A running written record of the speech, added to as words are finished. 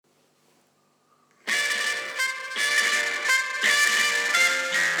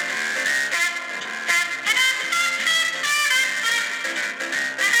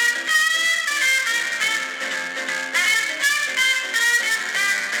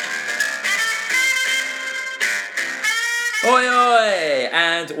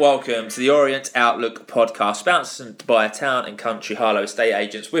and welcome to the Orient Outlook Podcast, sponsored by Town and Country Harlow Estate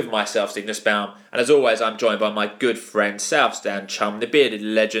Agents with myself, Steve Nussbaum. And as always, I'm joined by my good friend, South Stand Chum, the bearded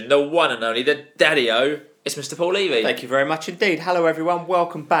legend, the one and only, the daddy-o. It's Mr. Paul Levy. Thank you very much indeed. Hello everyone,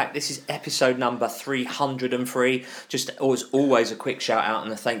 welcome back. This is episode number 303. Just as always a quick shout out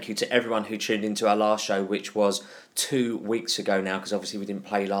and a thank you to everyone who tuned into our last show, which was 2 weeks ago now, because obviously we didn't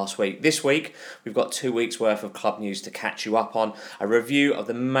play last week. This week we've got 2 weeks worth of club news to catch you up on, a review of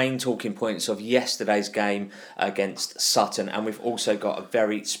the main talking points of yesterday's game against Sutton, and we've also got a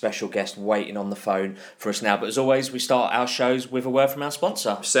very special guest waiting on the phone for us now. But as always, we start our shows with a word from our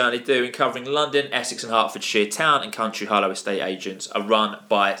sponsor. Certainly do. In covering London, Essex and Hertfordshire, Town and Country Harlow Estate Agents are run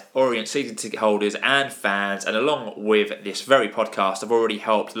by Orient season ticket holders and fans, and along with this very podcast, I've already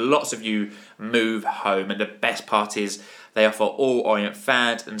helped lots of you move home, and the best part is they offer all Orient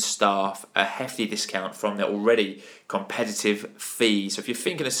fans and staff a hefty discount from their already competitive fees. So if you're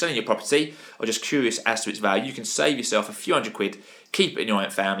thinking of selling your property or just curious as to its value, you can save yourself a few £100, keep it in your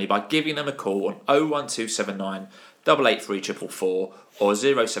Orient family by giving them a call on 01279 883 or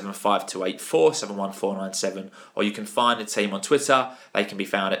 07528 471 497, or you can find the team on Twitter. They can be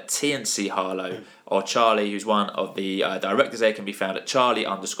found at TNC Harlow, or Charlie, who's one of the directors there, can be found at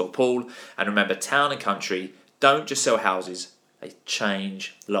Charlie_Paul. And remember, Town and Country don't just sell houses, they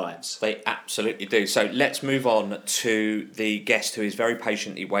change lives. They absolutely do. So let's move on to the guest who is very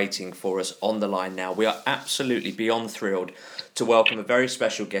patiently waiting for us on the line now. We are absolutely beyond thrilled to welcome a very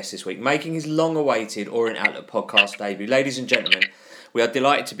special guest this week, making his long-awaited Orient Outlook Podcast debut. Ladies and gentlemen, we are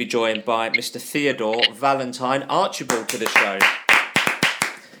delighted to be joined by Mr. Theo Archibald to the show.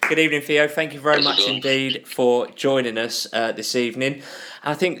 Good evening, Theo. Thank you very much indeed for joining us this evening.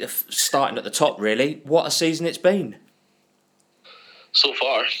 And I think starting at the top, really, what a season it's been. So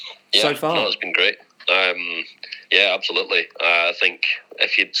far, no, it's been great. Yeah, absolutely. I think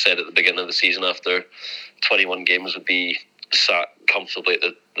if you'd said at the beginning of the season after 21 games would be sat comfortably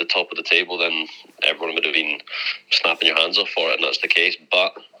at the top of the table, then everyone would have been snapping your hands off for it, and that's the case.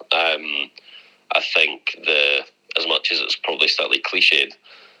 But I think as much as it's probably slightly cliched,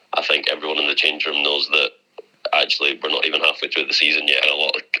 I think everyone in the change room knows that actually we're not even halfway through the season yet, and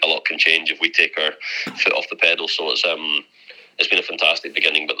a lot can change if we take our foot off the pedal. So it's been a fantastic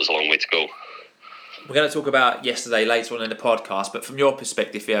beginning, but there's a long way to go. We're going to talk about yesterday later on in the podcast, but from your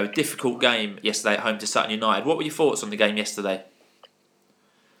perspective, Theo, a difficult game yesterday at home to Sutton United. What were your thoughts on the game yesterday?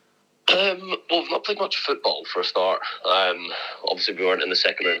 Well, we've not played much football for a start. Obviously, we weren't in the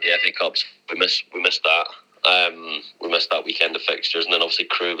second round of the FA Cups. We missed that. We missed that weekend of fixtures, and then obviously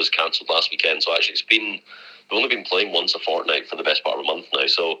Crewe was cancelled last weekend. So actually, we've only been playing once a fortnight for the best part of a month now.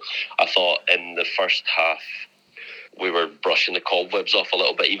 So I thought in the first half we were brushing the cobwebs off a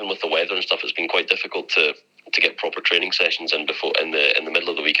little bit. Even with the weather and stuff, it's been quite difficult to get proper training sessions in before in the middle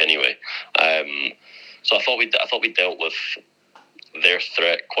of the week anyway. So I thought we dealt with their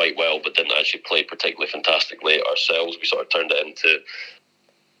threat quite well, but didn't actually play particularly fantastically ourselves. We sort of turned it into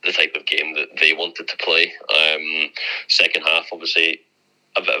the type of game that they wanted to play. Second half, obviously,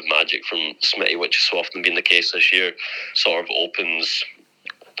 a bit of magic from Smitty, which has so often been the case this year, sort of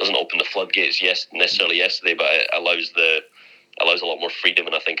doesn't open the floodgates necessarily yesterday, but it allows a lot more freedom.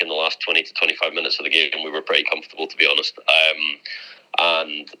 And I think in the last 20 to 25 minutes of the game, we were pretty comfortable, to be honest.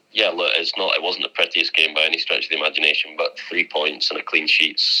 And yeah, look, it wasn't the prettiest game by any stretch of the imagination, but 3 points and a clean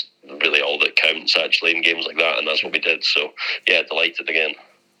sheet's really all that counts actually in games like that, and that's what we did. So yeah, delighted again.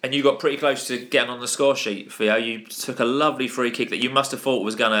 And you got pretty close to getting on the score sheet, Theo. You took a lovely free kick that you must have thought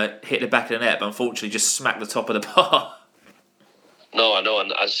was going to hit the back of the net, but unfortunately just smacked the top of the bar. No, I know,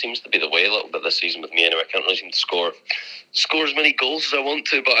 and as seems to be the way a little bit this season with me anyway. I can't really seem to score as many goals as I want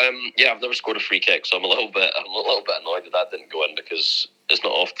to, but yeah, I've never scored a free kick, so I'm a little bit annoyed that didn't go in, because it's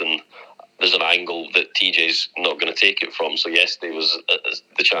not often there's an angle that TJ's not going to take it from. So yesterday was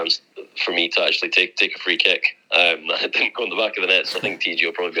the chance for me to actually take a free kick. It didn't go in the back of the net, so I think TJ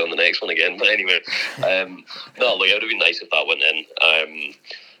will probably be on the next one again. But anyway, no, look, it would have been nice if that went in.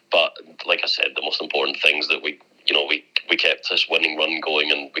 But like I said, the most important thing is that we kept this winning run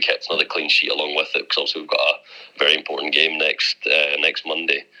going, and we kept another clean sheet along with it, because obviously we've got a very important game next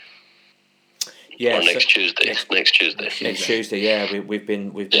Monday. Yeah, or next Tuesday. Next Tuesday. Yeah, we've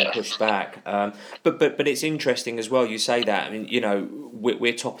been pushed back. But it's interesting as well. You say that. I mean,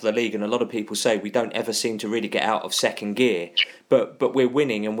 we're top of the league, and a lot of people say we don't ever seem to really get out of second gear. But we're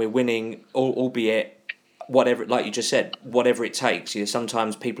winning, and we're winning, albeit whatever, like you just said, whatever it takes.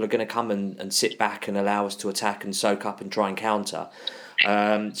 Sometimes people are going to come and sit back and allow us to attack and soak up and try and counter.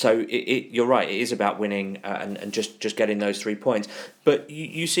 So you're right. It is about winning and just getting those 3 points. But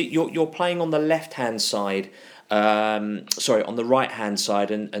you see, you're playing on the left hand side on the right-hand side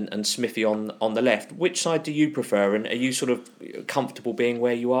and Smithy on the left. Which side do you prefer, and are you sort of comfortable being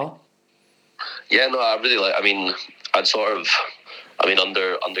where you are? Yeah, no, I really like.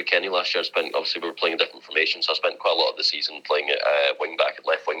 Under Kenny last year, obviously we were playing a different formation, so I spent quite a lot of the season playing at wing back, at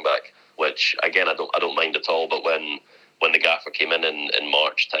left wing back, which again I don't mind at all. But when the gaffer came in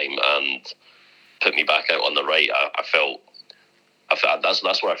March time and put me back out on the right, I felt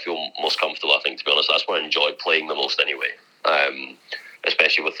that's where I feel most comfortable. I think, to be honest, that's where I enjoy playing the most anyway.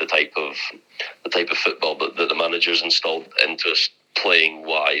 Especially with the type of football that the manager's installed into us playing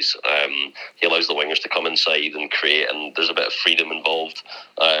wise. He allows the wingers to come inside and create, and there's a bit of freedom involved,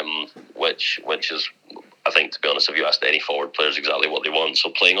 which is, I think, to be honest, if you asked any forward players exactly what they want. So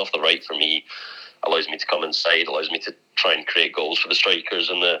playing off the right for me allows me to come inside, allows me to try and create goals for the strikers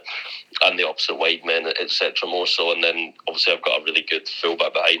and the opposite wide men, etc. more so. And then obviously I've got a really good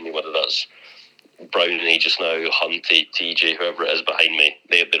fullback behind me, whether that's Brownie just now, Hunty, TJ, whoever it is behind me.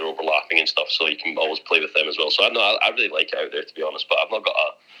 They're overlapping and stuff, so you can always play with them as well. So I really like it out there, to be honest. But I've not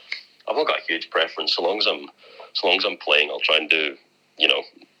got a huge preference. So long as I'm playing, I'll try and do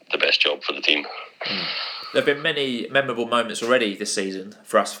the best job for the team. There have been many memorable moments already this season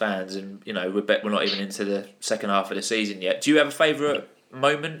for us fans, and we're not even into the second half of the season yet. Do you have a favourite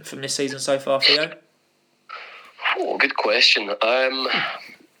moment from this season so far, Theo? Oh, good question.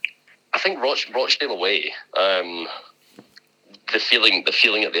 I think Rochdale away. The feeling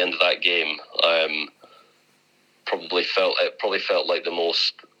at the end of that game probably felt like the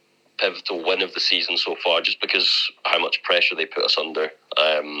most pivotal win of the season so far, just because how much pressure they put us under.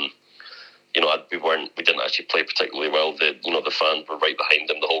 We didn't actually play particularly well. The fans were right behind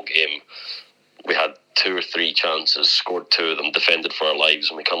them the whole game. We had 2 or 3 chances, scored 2 of them, defended for our lives,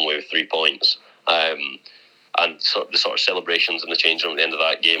 and we come away with 3 points. And the sort of celebrations in the change room at the end of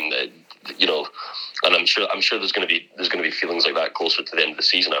that game, and I'm sure there's going to be feelings like that closer to the end of the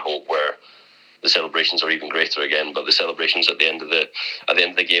season, I hope, where the celebrations are even greater again. But the celebrations at the end of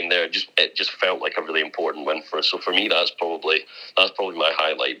the game there, it just felt like a really important win for us. So for me, that's probably my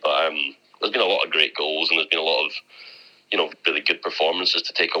highlight. But there's been a lot of great goals, and there's been a lot of really good performances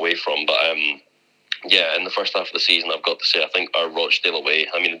to take away from. But yeah, in the first half of the season, I've got to say, I think our Rochdale away,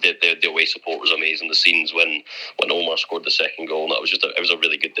 the away support was amazing. The scenes when Omar scored the second goal, and it was a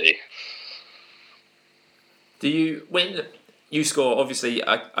really good day. When you score, obviously,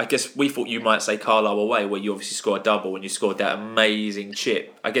 I guess we thought you might say Carlisle away, where you obviously score a double and you scored that amazing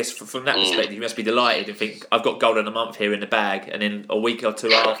chip. I guess from that perspective, you must be delighted and think, I've got goal in a month here in the bag, and then a week or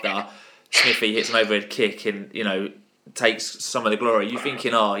two after, Smithy hits an overhead kick and, takes some of the glory. You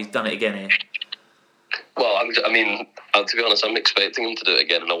thinking, he's done it again here? Well, to be honest, I'm expecting him to do it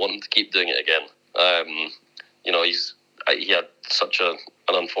again, and I want him to keep doing it again. He had such an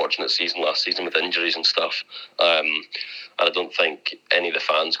unfortunate season last season with injuries and stuff, and I don't think any of the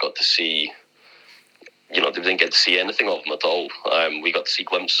fans got to see. They didn't get to see anything of him at all. We got to see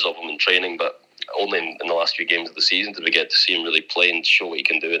glimpses of him in training, but only in the last few games of the season did we get to see him really play and show what he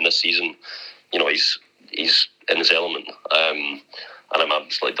can do. In this season, he's in his element. And I'm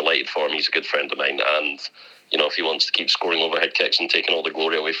absolutely delighted for him. He's a good friend of mine, and if he wants to keep scoring overhead kicks and taking all the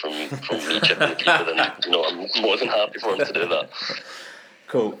glory away from me chipping the keeper, then I'm more than happy for him to do that.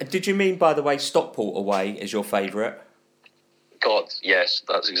 Cool. Did you mean, by the way, Stockport away is your favourite? God, yes,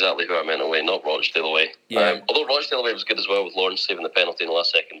 that's exactly who I meant away, not Rochdale away. Yeah. Although Rochdale away was good as well, with Lawrence saving the penalty in the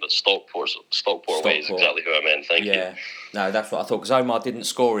last second, but Stockport away is exactly who I meant. Thank you. Yeah, no, that's what I thought, because Omar didn't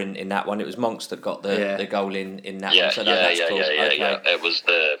score in that one. It was Monks that got the goal in that one. So that's cool. Yeah.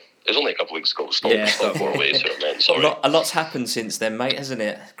 It was only a couple of weeks ago. Stockport away is who I meant. Sorry. A lot's happened since then, mate, hasn't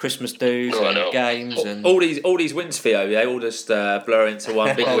it? Christmas dues and games and all these wins, Theo. They all just blur into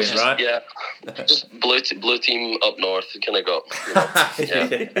one big win, right? Yeah, just blue team up north. Kind of got.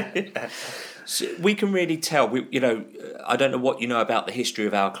 Yeah. So we can really tell. I don't know what you know about the history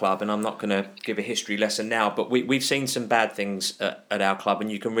of our club, and I'm not going to give a history lesson now. But we've seen some bad things at our club,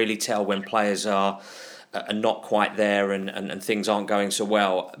 and you can really tell when players are not quite there, and things aren't going so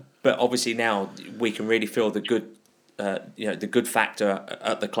well. But obviously now we can really feel the good, the good factor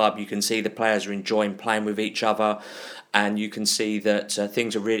at the club. You can see the players are enjoying playing with each other, and you can see that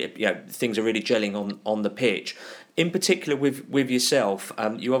things are really gelling on the pitch. In particular, with yourself,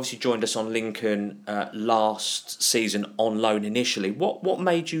 you obviously joined us on Lincoln last season on loan initially. What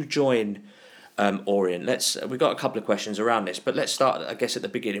made you join Orient? We've got a couple of questions around this, but let's start, I guess, at the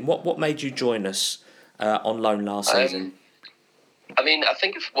beginning. What made you join us on loan last season? I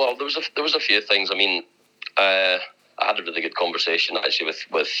think there was a few things. I had a really good conversation actually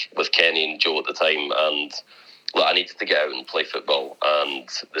with Kenny and Joe at the time, and I needed to get out and play football. and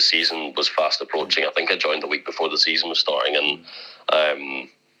the season was fast approaching. I think I joined the week before the season was starting, and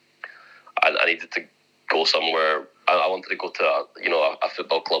I needed to go somewhere. I wanted to go to a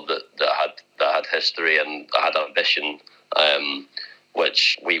football club that had history and had ambition,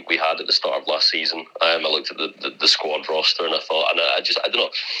 which we had at the start of last season. I looked at the squad roster and I thought, and I don't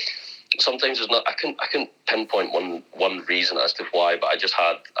know. Sometimes there's not. I couldn't pinpoint one reason as to why, but I just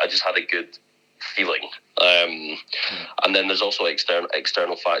had a good feeling. And then there's also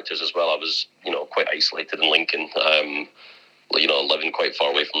external factors as well. I was quite isolated in Lincoln. Living quite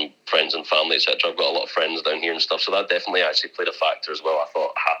far away from friends and family, etc. I've got a lot of friends down here and stuff, so that definitely actually played a factor as well. I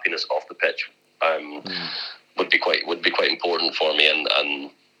thought happiness off the pitch would be quite important for me, and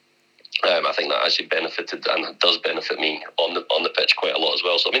I think that actually benefited and does benefit me on the pitch quite a lot as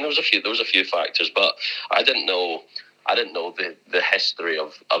well. So I mean, there was a few factors, but I didn't know the history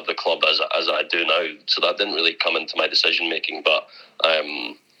of the club as I do now, so that didn't really come into my decision making. But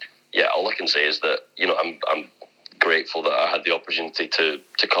all I can say is that I'm grateful that I had the opportunity to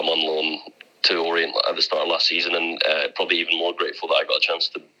come on loan to Orient at the start of last season, and probably even more grateful that I got a chance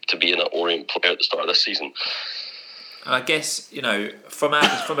to be an Orient player at the start of this season. And I guess, from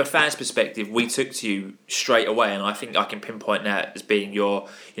a fan's perspective, we took to you straight away, and I think I can pinpoint that as being you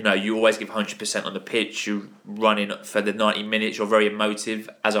always give 100% on the pitch, you run in for the 90 minutes, you're very emotive,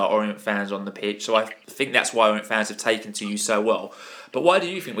 as are Orient fans on the pitch, so I think that's why Orient fans have taken to you so well. But why do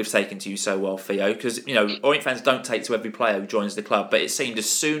you think we've taken to you so well, Theo? Because, Orient fans don't take to every player who joins the club, but it seemed as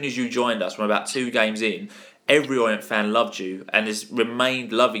soon as you joined us, from about 2 games in, every Orient fan loved you and has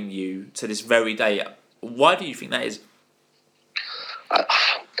remained loving you to this very day. Why do you think that is?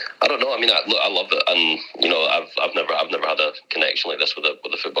 I don't know. I mean, I love it, and I've never had a connection like this with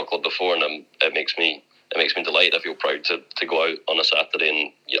a football club before, and it makes me delighted. I feel proud to go out on a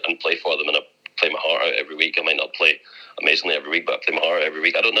Saturday and play for them, and I play my heart out every week. I might not play amazingly every week, but I play my heart out every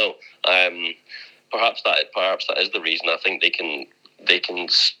week. I don't know. Perhaps that is the reason. I think they can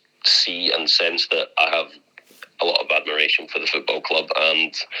see and sense that I have a lot of admiration for the football club,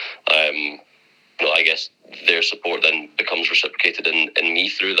 and I guess their support then becomes reciprocated in me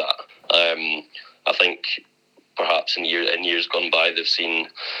through that. I think perhaps in years gone by, they've seen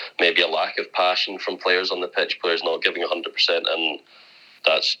maybe a lack of passion from players on the pitch, players not giving 100%, and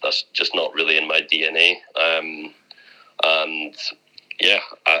that's just not really in my DNA. I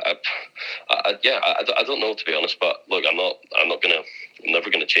don't know, to be honest, but look, I'm never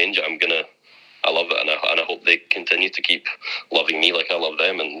gonna change it. I love it, and I hope they continue to keep loving me like I love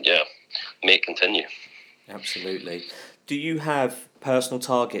them, and may it continue. Absolutely. Do you have personal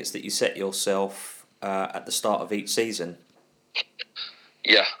targets that you set yourself at the start of each season?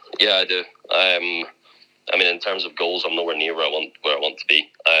 Yeah, I do. I mean, in terms of goals, I'm nowhere near where I want to be.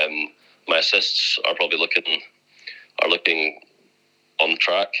 My assists are probably looking on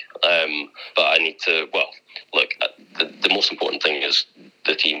track, but I need to. Well, look, the most important thing is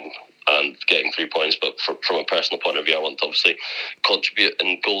the team and getting 3 points. But from a personal point of view, I want to obviously contribute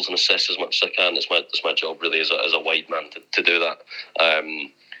in goals and assists as much as I can. It's my job really as a wide man to do that.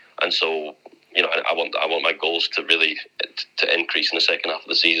 And so, I want my goals to really to increase in the second half of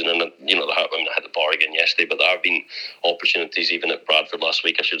the season. And I hit the bar again yesterday, but there have been opportunities even at Bradford last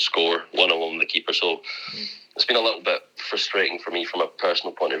week. I should score 1-on-1 with the keeper. So it's been a little bit frustrating for me from a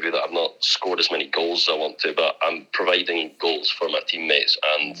personal point of view that I've not scored as many goals as I want to. But I'm providing goals for my teammates,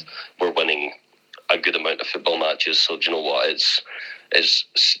 and we're winning a good amount of football matches. So do you know what?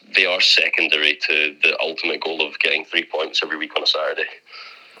 They are secondary to the ultimate goal of getting 3 points every week on a Saturday.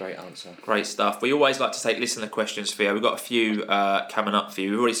 Great answer. Great stuff. We always like to take listener questions, Theo. We've got a few coming up for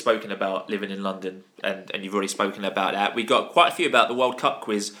you. We've already spoken about living in London, and you've already spoken about that. We've got quite a few about the World Cup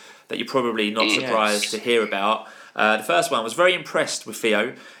quiz that you're probably not surprised to hear about. The first one, was very impressed with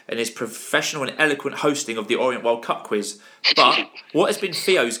Theo and his professional and eloquent hosting of the Orient World Cup quiz. But what has been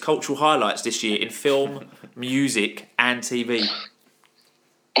Theo's cultural highlights this year in film, music and TV?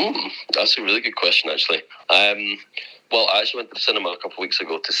 That's a really good question, actually. Well, I actually went to the cinema a couple of weeks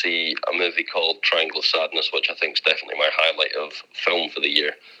ago to see a movie called Triangle of Sadness, which I think is definitely my highlight of film for the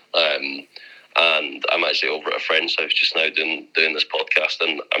year. And I'm actually over at a friend's house just now doing this podcast,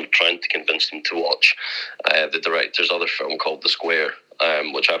 and I'm trying to convince them to watch the director's other film called The Square,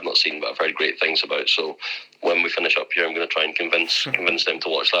 which I've not seen, but I've heard great things about. So when we finish up here, I'm going to try and convince them to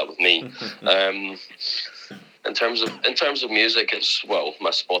watch that with me. In terms of music, it's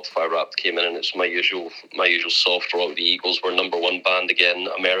my Spotify Wrapped came in, and it's my usual soft rock. The Eagles were number one band again.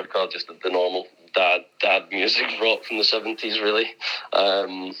 America, just the normal dad music rock from the 70s, really.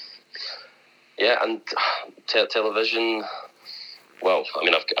 And television. well, I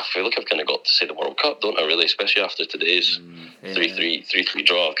mean, I feel like I've kind of got to say the World Cup, don't I? Really, especially after today's 3-3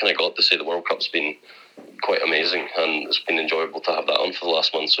 draw, I've kind of got to say the World Cup's been quite amazing, and it's been enjoyable to have that on for the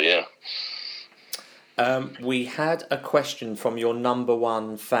last month. So yeah. We had a question from your number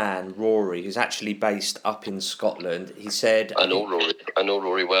one fan, Rory, who's actually based up in Scotland. He said... I know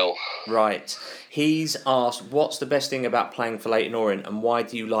Rory well. Right. He's asked, what's the best thing about playing for Leyton Orient, and why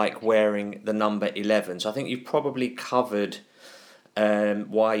do you like wearing the number 11? So I think you've probably covered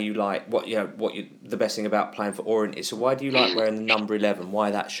why you like... the best thing about playing for Orient is. So why do you like wearing the number 11? Why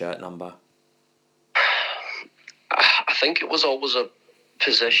that shirt number? I think it was always a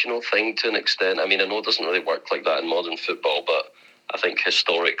positional thing to an extent. I mean, I know it doesn't really work like that in modern football, but I think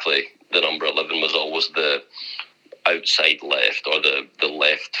historically the number 11 was always the outside left or the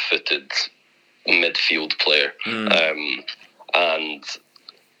left-footed midfield player. And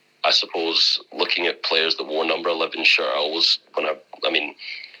I suppose looking at players that wore number 11 shirt,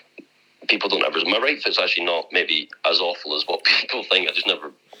 people don't ever... My right foot's actually not maybe as awful as what people think. I just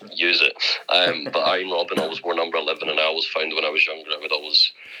never use it. But Iron Robin always wore number 11, and I always found when I was younger I would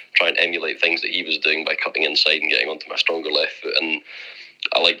always try and emulate things that he was doing by cutting inside and getting onto my stronger left foot, and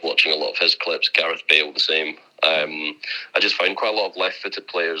I liked watching a lot of his clips. Gareth Bale the same. I just found quite a lot of left-footed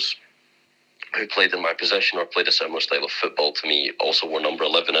players who played in my position or played a similar style of football to me also wore number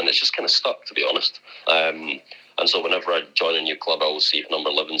 11, and it's just kind of stuck, to be honest. And so whenever I join a new club, I always see if number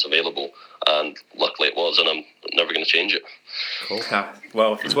 11's available. And luckily it was, and I'm never going to change it. Cool.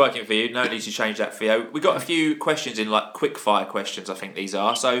 Well, if it's working for you, no need to change that, Theo. We got a few questions in, like quick fire questions, I think these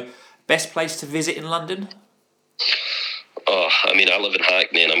are. So, best place to visit in London? Oh, I mean, I live in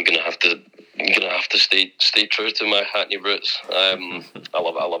Hackney, and I'm going to have to stay true to my Hackney roots. I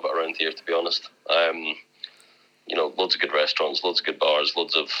love it around here, to be honest. Loads of good restaurants, loads of good bars,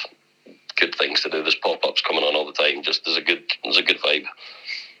 loads of good things to do. There's pop-ups coming on all the time. Just there's a good vibe.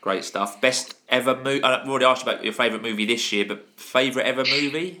 Great stuff. Best ever movie? I've already asked you about your favourite movie this year, but favourite ever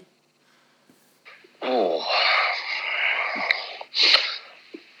movie? Oh.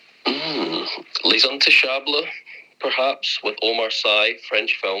 Les Intouchables, perhaps, with Omar Sy,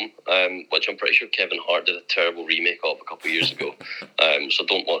 French film, which I'm pretty sure Kevin Hart did a terrible remake of a couple of years ago. So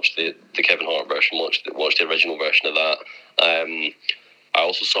don't watch the Kevin Hart version, watch the original version of that. I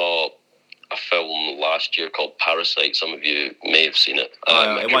also saw a film last year called Parasite. Some of you may have seen it.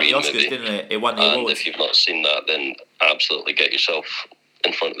 It won the Oscars, didn't it? It won the awards. If you've not seen that, then absolutely get yourself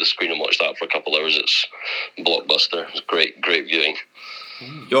in front of the screen and watch that for a couple of hours. It's blockbuster. It's great viewing.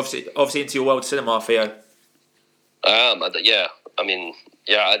 You're obviously into your world cinema, Theo. I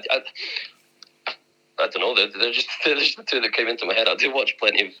don't know. They're just the two that came into my head. I do watch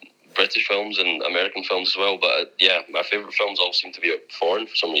plenty of British films and American films as well, but my favourite films all seem to be foreign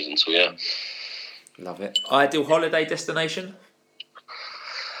for some reason, so yeah. Love it. Ideal holiday destination?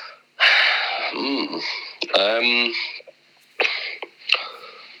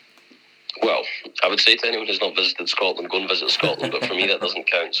 Well, I would say to anyone who's not visited Scotland, go and visit Scotland, but for me that doesn't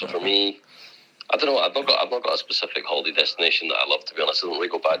count. So for me, I don't know, I've not got a specific holiday destination that I love, to be honest. I don't really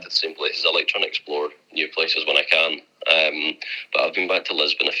go back to the same places. I like trying to explore new places when I can. But I've been back to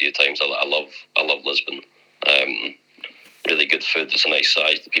Lisbon a few times. I love Lisbon. Really good food. It's a nice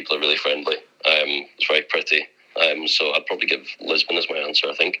size. The people are really friendly. It's very pretty. So I'd probably give Lisbon as my answer,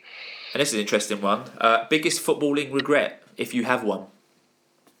 I think. And this is an interesting one. Biggest footballing regret, if you have one?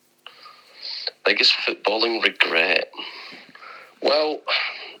 Biggest footballing regret? Well,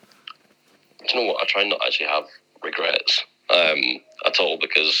 do you know what? I try not to actually have regrets at all,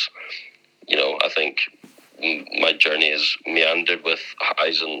 because, I think my journey has meandered with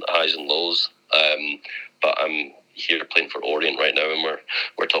highs and lows. But I'm here playing for Orient right now, and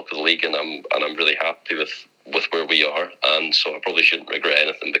we're top of the league, and I'm really happy with where we are, and so I probably shouldn't regret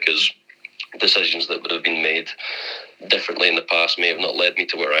anything, because decisions that would have been made differently in the past may have not led me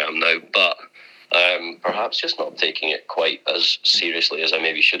to where I am now, but perhaps just not taking it quite as seriously as I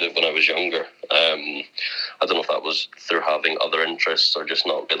maybe should have when I was younger. I don't know if that was through having other interests or just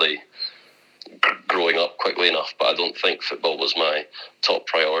not really growing up quickly enough, but I don't think football was my top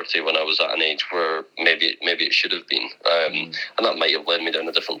priority when I was at an age where maybe it should have been. And that might have led me down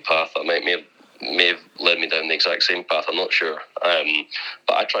a different path. That may have led me down the exact same path, I'm not sure.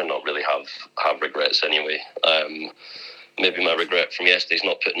 But I try not really have regrets anyway. Maybe my regret from yesterday is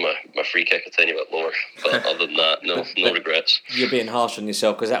not putting my free kick a tiny bit lower. But other than that, no regrets. You're being harsh on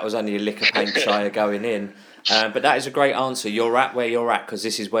yourself, because that was only a lick of paint shy of going in. But that is a great answer. You're at where you're at because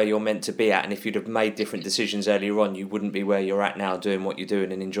this is where you're meant to be at. And if you'd have made different decisions earlier on, you wouldn't be where you're at now, doing what you're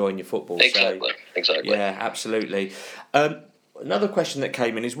doing and enjoying your football. Exactly. Yeah, absolutely. another question that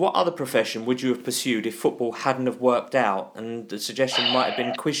came in is, what other profession would you have pursued if football hadn't have worked out? And the suggestion might have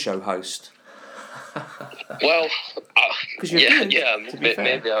been quiz show host. Well, maybe.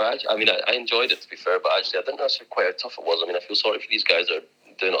 I enjoyed it, to be fair, but actually I didn't know quite how tough it was. I mean, I feel sorry for these guys that are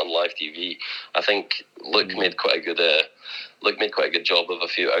doing it on live TV. I think Luke made quite a good job of a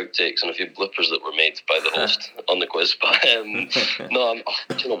few outtakes and a few bloopers that were made by the host on the quiz. But do you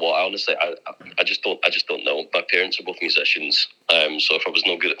know what? Honestly, I just don't know. My parents are both musicians, so if I was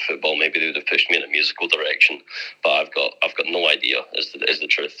no good at football, maybe they would have pushed me in a musical direction. But I've got no idea. Is the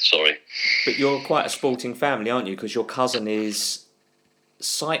truth? Sorry. But you're quite a sporting family, aren't you? Because your cousin is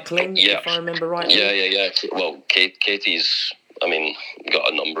cycling, if I remember rightly. Yeah. Well, Katie's,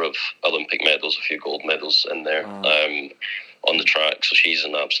 got a number of Olympic medals, a few gold medals in there on the track. So she's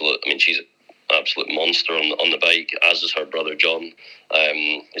an absolute monster on the bike, as is her brother John.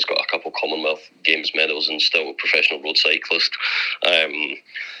 He's got a couple Commonwealth Games medals and still a professional road cyclist.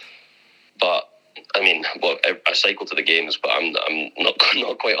 But I cycle to the games, but I'm not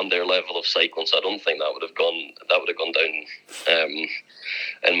quite on their level of cycling, so I don't think that would have gone down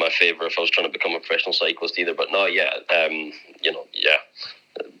in my favour if I was trying to become a professional cyclist either. But no,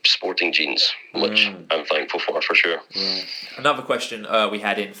 sporting genes, which I'm thankful for sure. Yeah. Another question we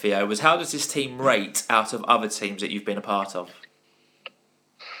had in, Theo, was how does this team rate out of other teams that you've been a part of?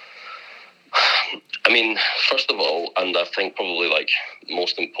 First of all, and I think probably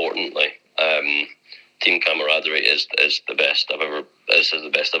most importantly, team camaraderie is the best I've ever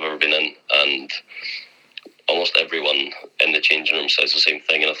been in, and almost everyone in the changing room says the same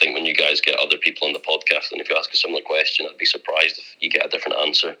thing. And I think when you guys get other people on the podcast, and if you ask a similar question, I'd be surprised if you get a different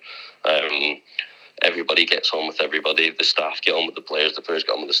answer. Everybody gets on with everybody. The staff get on with the players get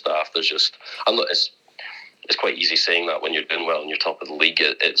on with the staff. It's quite easy saying that when you're doing well and you're top of the league,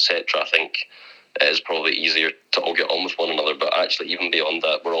 etc. I think it is probably easier to all get on with one another, but actually even beyond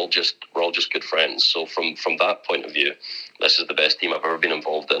that, we're all just good friends. So from that point of view, this is the best team I've ever been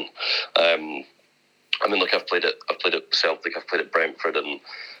involved in. I've played at Celtic, I've played at Brentford, and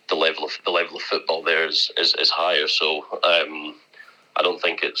the level of football there is higher. So I don't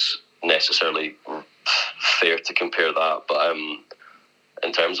think it's necessarily fair to compare that. But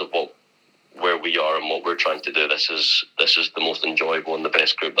in terms of where we are and what we're trying to do, this is the most enjoyable and the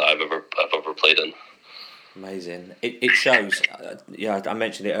best group that I've ever played in. Amazing. It shows. I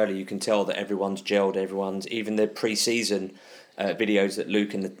mentioned it earlier. You can tell that everyone's gelled. Even the pre-season videos that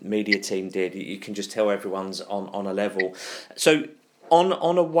Luke and the media team did, you can just tell everyone's on a level. So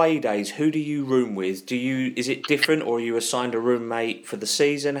on away days, who do you room with? Is it different, or are you assigned a roommate for the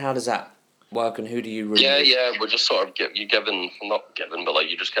season? How does that work, and who do you room with? Yeah, we're just sort of you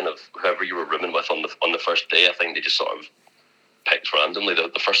just kind of whoever you were rooming with on the first day. I think they just sort of picked randomly the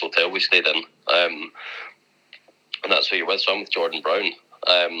first hotel we stayed in, and that's who you're with. So I'm with Jordan Brown,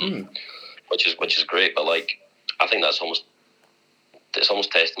 which is great. But I think it's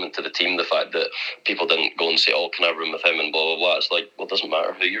almost testament to the team, the fact that people didn't go and say, "Oh, can I room with him?" and blah blah blah. It's like, well, it doesn't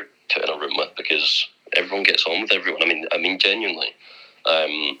matter who you're put in a room with, because everyone gets on with everyone. I mean, genuinely.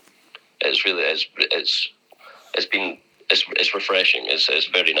 It's really it's refreshing. It's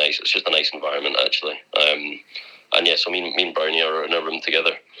very nice. It's just a nice environment, actually. So me and Brownie are in a room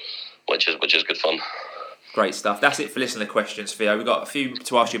together, which is good fun. Great stuff. That's it for listener questions, Theo. We've got a few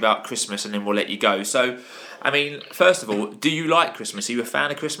to ask you about Christmas, and then we'll let you go. So, first of all, do you like Christmas? Are you a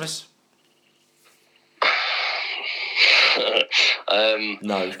fan of Christmas?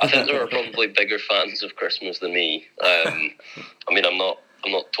 No. I think there are probably bigger fans of Christmas than me. I'm not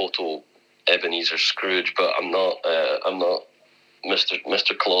total Ebenezer Scrooge, but I'm not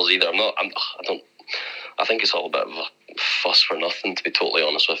Mr. Claus either. I think it's all a bit of a fuss for nothing, to be totally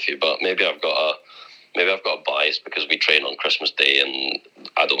honest with you. But maybe I've got a bias because we train on Christmas Day, and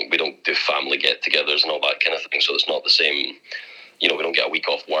we don't do family get-togethers and all that kind of thing. So it's not the same. We don't get a week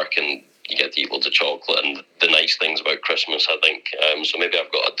off work and you get to eat loads of chocolate and the nice things about Christmas, I think. So maybe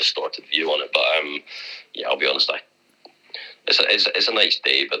I've got a distorted view on it. But I'll be honest. It's a nice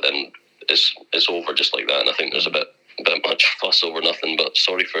day, but then it's over just like that. And I think there's a bit much fuss over nothing. But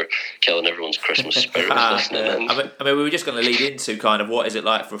sorry for killing everyone's Christmas spirit listening. We were just going to lead into kind of what is it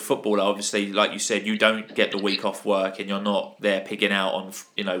like for a footballer. Obviously, like you said, you don't get the week off work, and you're not there pigging out on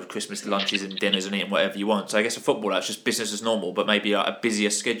Christmas lunches and dinners and eating whatever you want. So I guess a footballer, it's just business as normal, but maybe a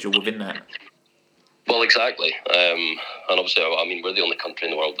busier schedule within that. Well, exactly. And obviously, we're the only country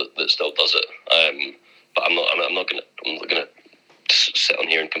in the world that still does it. But I'm not gonna sit on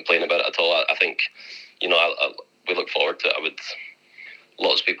here and complain about it at all. I think, we look forward to it.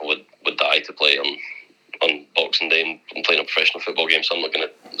 Lots of people would die to play on Boxing Day and playing a professional football game. So I'm not going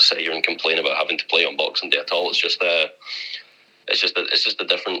to sit here and complain about having to play on Boxing Day at all. It's just it's just a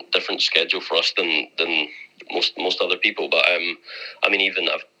different schedule for us than most other people. But I mean, even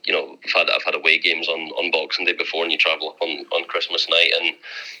I've had away games on Boxing Day before, and you travel up on Christmas night, and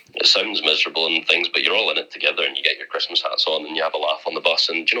it sounds miserable and things, but you're all in it together, and you get your Christmas hats on, and you have a laugh on the bus,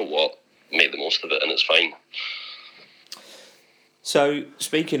 and do you know what? Make the most of it, and it's fine. So,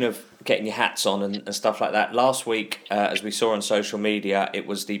 speaking of getting your hats on and stuff like that, last week, as we saw on social media, it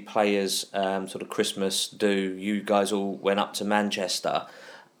was the players' sort of Christmas do. You guys all went up to Manchester.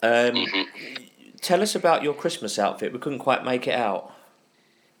 Tell us about your Christmas outfit. We couldn't quite make it out.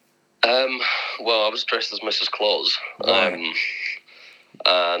 Well, I was dressed as Mrs. Claus. Right.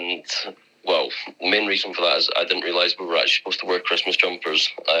 And, well, the main reason for that is I didn't realise we were actually supposed to wear Christmas jumpers.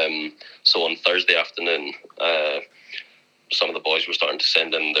 So on Thursday afternoon, some of the boys were starting to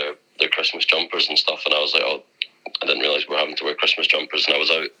send in their Christmas jumpers and stuff, and I was like, oh, I didn't realise we were having to wear Christmas jumpers. And I was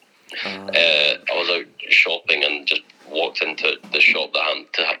out shopping and just walked into the shop that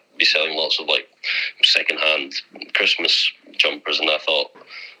happened to be selling lots of like second-hand Christmas jumpers, and I thought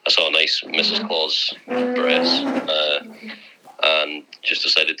I saw a nice Mrs. Claus dress, and just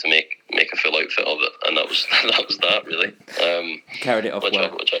decided to make a full outfit of it, and that was that really. Carried it off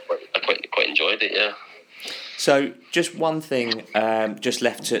well. Which I quite enjoyed it, yeah. So, just one thing, just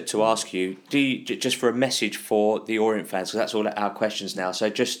left to ask you. Do you, just for a message for the Orient fans, because that's all our questions now. So,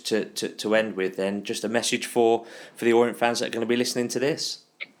 just to end with, then, just a message for the Orient fans that are going to be listening to this.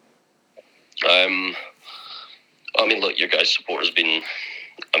 I mean, look, your guys' support has been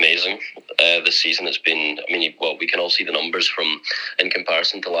amazing this season. It's been, I mean, we can all see the numbers from in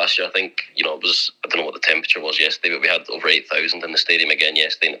comparison to last year. I think, it was, I don't know what the temperature was yesterday, but we had over 8,000 in the stadium again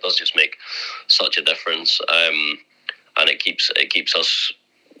yesterday, and it does just make such a difference. And it keeps us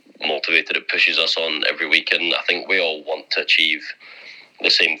motivated. It pushes us on every week, and I think we all want to achieve the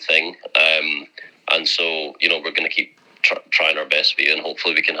same thing. And so, we're going to keep trying our best for you, and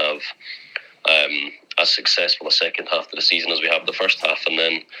hopefully we can have as successful a second half of the season as we have the first half, and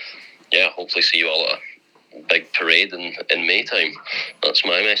then hopefully see you all at a big parade in May time. That's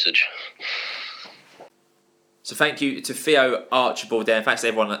my message. So thank you to Theo Archibald there, and thanks to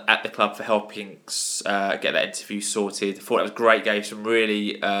everyone at the club for helping get that interview sorted. I thought it was great, gave some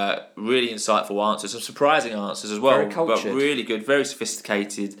really insightful answers, some surprising answers as well. Very cultured. But really good, very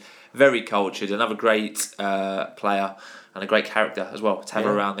sophisticated, very cultured, another great player and a great character as well to have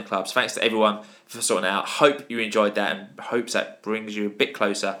around the club. So thanks to everyone for sorting it out. Hope you enjoyed that, and hopes that brings you a bit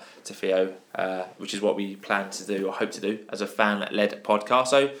closer to Theo, which is what we plan to do, or hope to do, as a fan-led podcast.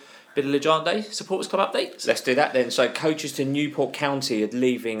 So, bit of Legende Supporters Club updates. Let's do that then. So, coaches to Newport County are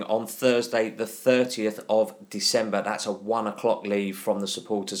leaving on Thursday the 30th of December. That's a 1 o'clock leave from the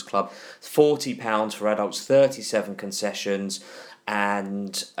Supporters Club. £40 for adults, 37 concessions,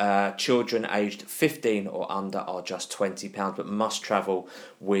 and children aged 15 or under are just £20, but must travel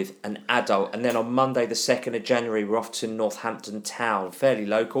with an adult. And then on Monday the 2nd of January, we're off to Northampton Town, fairly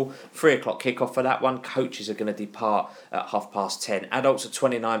local. 3 o'clock kickoff for that one. Coaches are going to depart at 10:30. Adults are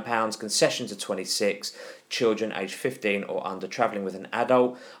 £29, concessions are 26. Children aged 15 or under travelling with an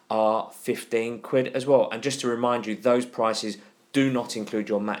adult are £15 as well. And just to remind you, those prices do not include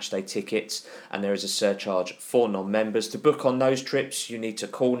your matchday tickets, and there is a surcharge for non-members. To book on those trips, you need to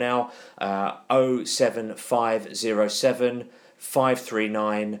call now 07507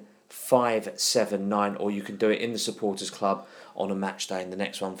 539 579, or you can do it in the Supporters Club on a match day, and the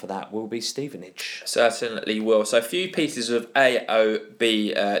next one for that will be Stevenage. Certainly will. So a few pieces of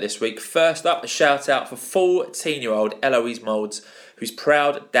AOB this week. First up, a shout out for 14-year-old Eloise Moulds, whose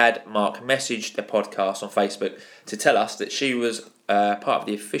proud dad Mark messaged the podcast on Facebook to tell us that she was part of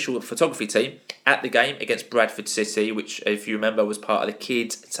the official photography team at the game against Bradford City, which, if you remember, was part of the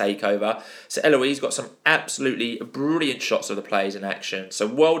kids' takeover. So Eloise got some absolutely brilliant shots of the players in action. So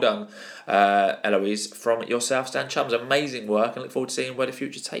well done, Eloise, from your South Stand Chums. Amazing work, and look forward to seeing where the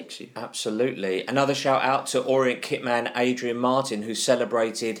future takes you. Absolutely. Another shout out to Orient kitman Adrian Martin, who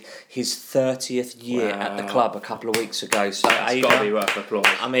celebrated his 30th year at the club a couple of weeks ago. So That's got to be worth applause.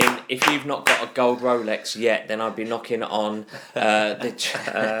 I mean, if you've not got a gold Rolex yet, then I'd be knocking on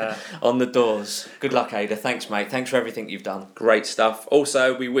on the doors. Good luck, Ada. Thanks, mate. Thanks for everything you've done. Great stuff.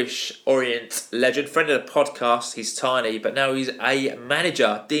 Also, we wish Orient legend, friend of the podcast, he's tiny, but now he's a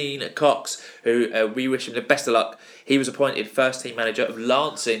manager, Dean Cox, who we wish him the best of luck. He was appointed first team manager of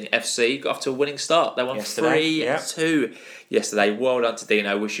Lancing FC, got off to a winning start. They won 3-2 yesterday. Well done to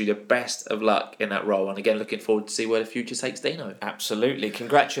Dino. Wish you the best of luck in that role. And again, looking forward to see where the future takes Dino. Absolutely.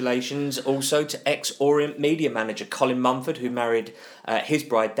 Congratulations also to ex-Orient media manager Colin Mumford, who married his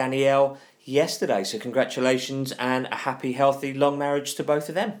bride Danielle yesterday. So congratulations and a happy, healthy, long marriage to both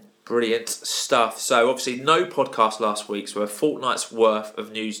of them. Brilliant stuff. So obviously no podcast last week, so a fortnight's worth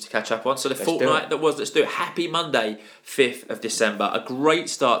of news to catch up on. So let's do it. Happy Monday, 5th of December. A great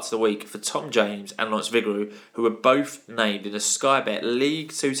start to the week for Tom James and Lawrence Vigouroux, who were both named in the Sky Bet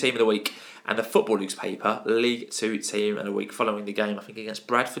League 2 Team of the Week and the Football League's paper League 2 Team of the Week following the game, I think, against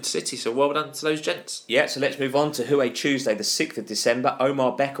Bradford City. So well done to those gents. Yeah, so let's move on to Huey Tuesday, the 6th of December.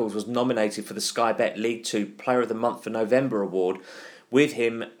 Omar Beckles was nominated for the Sky Bet League 2 Player of the Month for November award. With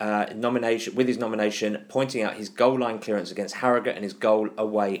his nomination pointing out his goal line clearance against Harrogate and his goal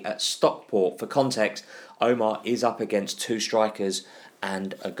away at Stockport. For context, Omar is up against 2 strikers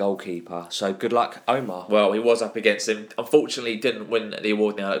and a goalkeeper. So good luck, Omar. Well, he was up against him. Unfortunately, didn't win the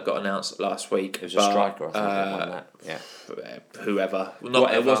award now that got announced last week. It was a striker, I think, that won that. Yeah. Whoever.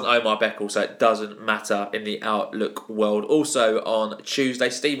 It wasn't Omar Beckles, so it doesn't matter in the Outlook world. Also on Tuesday,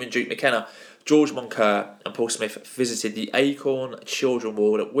 Stephen Duke McKenna, George Moncur and Paul Smith visited the Acorn Children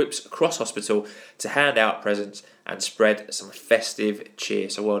Ward at Whips Cross Hospital to hand out presents and spread some festive cheer.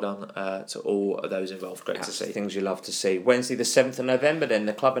 So well done to all of those involved. Great to see. Things you love to see. Wednesday the 7th of November then,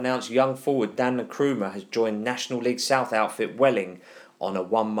 the club announced young forward Dan Nkrumah has joined National League South outfit Welling on a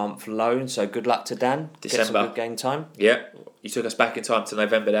 1-month loan. So good luck to Dan. December. Get some good game time. Yeah. You took us back in time to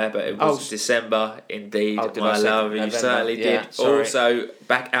November there, but it was December indeed, my love. You certainly did. Also,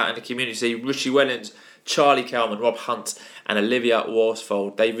 back out in the community, Richie Wellens, Charlie Kelman, Rob Hunt and Olivia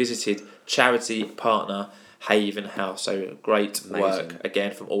Worsfold, they visited charity partner Haven House. So great work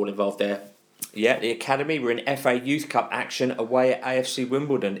again from all involved there. Yeah, the Academy were in FA Youth Cup action away at AFC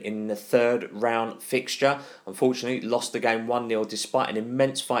Wimbledon in the 3rd round fixture. Unfortunately, lost the game 1-0 despite an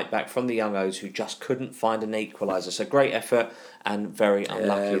immense fight back from the Young O's who just couldn't find an equaliser. So great effort and very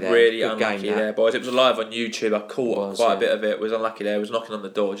unlucky there. Really good unlucky game, there, boys. It was live on YouTube. I caught quite a bit of it. Was unlucky there. Was knocking on the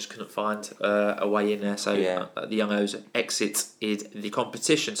door. Just couldn't find a way in there. So the Young O's exited the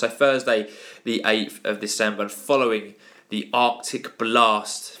competition. So Thursday, the 8th of December, and following the Arctic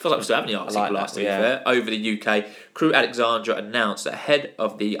blast, I feel like we're still having the Arctic blast to be fair, over the UK, Crewe Alexandra announced that ahead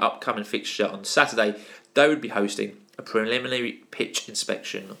of the upcoming fixture on Saturday, they would be hosting a preliminary pitch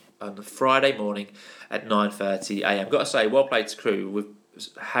inspection on the Friday morning at 9:30am. Got to say, well played to Crewe. We've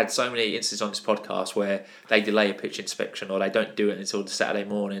had so many instances on this podcast where they delay a pitch inspection or they don't do it until the Saturday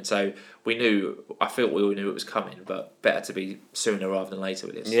morning. So I feel we all knew it was coming, but better to be sooner rather than later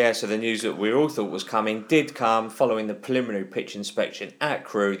with this. Yeah, so the news that we all thought was coming did come following the preliminary pitch inspection at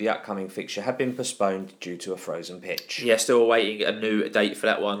Crewe. The upcoming fixture had been postponed due to a frozen pitch. Yeah, still awaiting a new date for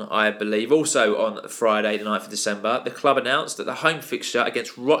that one, I believe. Also on Friday, the 9th of December, the club announced that the home fixture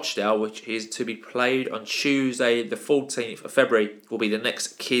against Rochdale, which is to be played on Tuesday, the 14th of February, will be the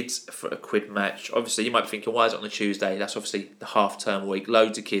next Kids for a Quid match. Obviously, you might be thinking, why is it on a Tuesday? That's obviously the half-term week.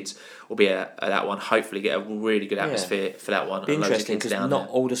 Loads of kids will be at that one. Hopefully get a really good atmosphere for that one. Be interesting because not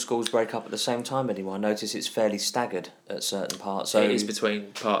all the schools break up at the same time anymore. I notice it's fairly staggered at certain parts. So it is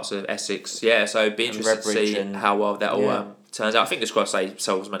between parts of Essex. Yeah, so it'd be interesting to see how well that all turns out. I think it's got to say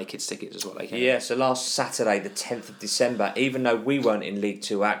sell as many kids' tickets as what they can. Yeah, so last Saturday, the 10th of December, even though we weren't in League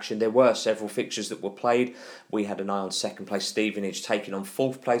 2 action, there were several fixtures that were played. We had an eye on second place Stevenage taking on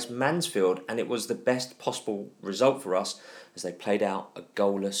fourth place Mansfield, and it was the best possible result for us as they played out a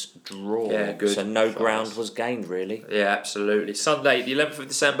goalless draw. Yeah, good. So no ground was gained, really. Yeah, absolutely. Sunday, the 11th of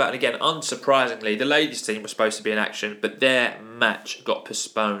December, and again, unsurprisingly, the ladies' team was supposed to be in action, but their match got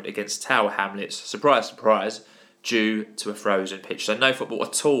postponed against Tower Hamlets. Surprise, surprise, due to a frozen pitch. So no football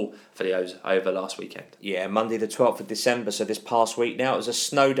at all for the O's over last weekend. Yeah, Monday the 12th of December, so this past week now, it was a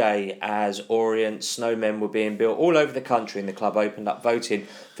snow day as Orient snowmen were being built all over the country, and the club opened up voting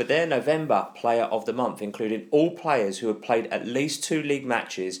for their November Player of the Month, including all players who had played at least 2 league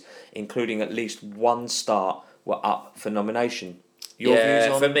matches, including at least 1 start, were up for nomination. Your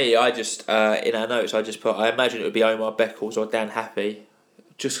views on... for me, I just, in our notes, I just put, I imagine it would be Omar Beckles or Dan Happy.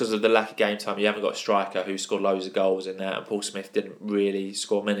 Just because of the lack of game time, you haven't got a striker who scored loads of goals in that, and Paul Smith didn't really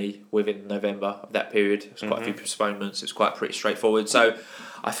score many within November of that period. It was quite a few postponements. It was quite pretty straightforward. So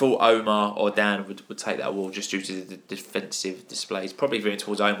I thought Omar or Dan would take that award just due to the defensive displays. Probably veering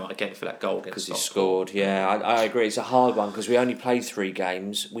towards Omar again for that goal against because he scored. Yeah, I agree. It's a hard one because we only played 3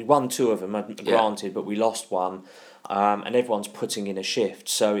 games. We won 2 of them, granted, but we lost 1. And everyone's putting in a shift,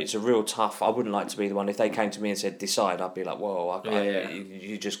 so it's a real tough. I wouldn't like to be the one if they came to me and said decide. I'd be like, whoa,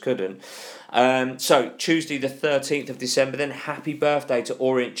 you just couldn't. So Tuesday the 13th of December, then happy birthday to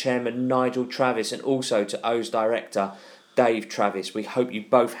Orient chairman Nigel Travis and also to O's director Dave Travis. We hope you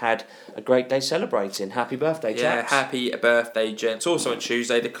both had a great day celebrating. Happy birthday, chaps. Yeah, happy birthday, gents. Also on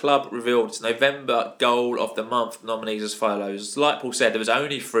Tuesday, the club revealed its November Goal of the Month nominees as follows. Like Paul said, there was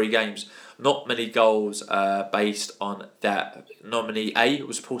only 3 games Not many goals based on that. Nominee A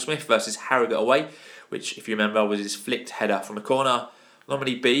was Paul Smith versus Harrogate away, which, if you remember, was his flicked header from the corner.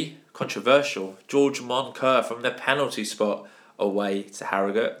 Nominee B, controversial, George Moncur from the penalty spot away to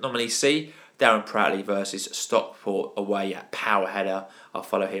Harrogate. Nominee C, Darren Prattley versus Stockport away at power header. I'll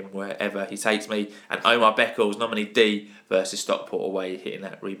follow him wherever he takes me. And Omar Beckles, nominee D, versus Stockport away, hitting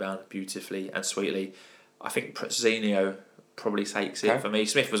that rebound beautifully and sweetly. I think Prezzinho probably takes it for me.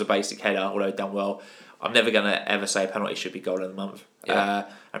 Smith was a basic header, although done well. I'm never going to ever say a penalty should be goal of the month. And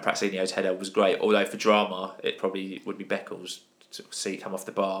Prezzinho's header was great, although for drama, it probably would be Beckles to see it come off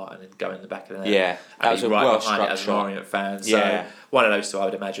the bar and then go in the back of the net. Yeah, that was a right behind well-struck it as an shot. Orient fan. So one of those two, I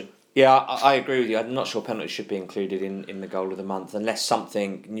would imagine. Yeah, I agree with you. I'm not sure penalties should be included in the goal of the month unless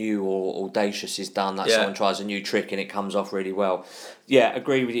something new or audacious is done, like someone tries a new trick and it comes off really well. Yeah,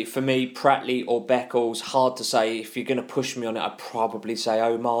 agree with you. For me, Prattley or Beckles, hard to say. If you're going to push me on it, I'd probably say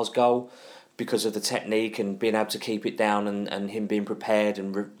Omar's goal because of the technique and being able to keep it down and him being prepared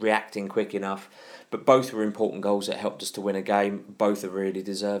and reacting quick enough. But both were important goals that helped us to win a game. Both are really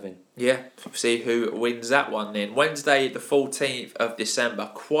deserving. Yeah, see who wins that one then. Wednesday, the 14th of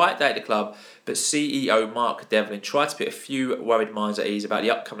December, quiet day at the club, but CEO Mark Devlin tried to put a few worried minds at ease about the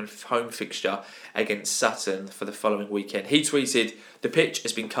upcoming home fixture against Sutton for the following weekend. He tweeted, "The pitch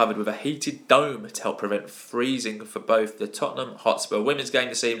has been covered with a heated dome to help prevent freezing for both the Tottenham Hotspur women's game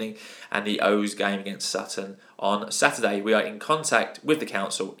this evening and the O's game against Sutton on Saturday. We are in contact with the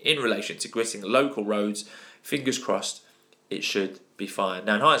council in relation to gritting local roads. Fingers crossed, it should be fine."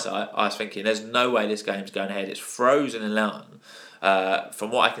 Now, in hindsight, I was thinking, there's no way this game's going ahead. It's frozen in Leyton.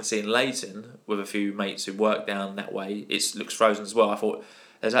 From what I can see in Leyton, with a few mates who work down that way, it looks frozen as well. I thought,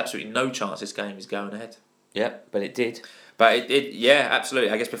 there's absolutely no chance this game is going ahead. Yeah, but it did. But it did, yeah,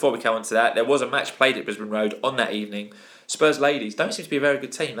 absolutely. I guess before we come on to that, there was a match played at Brisbane Road on that evening. Spurs ladies don't seem to be a very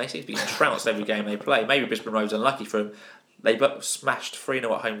good team. They seem to be trounced every game they play. Maybe Brisbane Road's unlucky for them. They smashed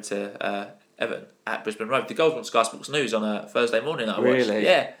 3-0 at home to Everton at Brisbane Road. The goals were on Sky Sports News on a Thursday morning that I watched. Really?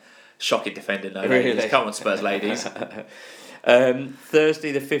 Yeah. Shocking defending though. Really? Ladies. Come on, Spurs ladies.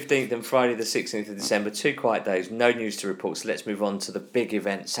 Thursday the 15th and Friday the 16th of December, 2 quiet days, no news to report, so let's move on to the big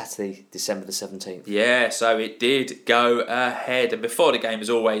event, Saturday, December the 17th. Yeah, so it did go ahead, and before the game, as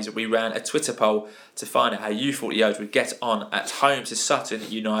always, we ran a Twitter poll to find out how you thought the O's would get on at home to Sutton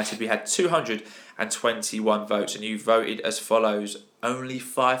United. We had 221 votes, and you voted as follows. Only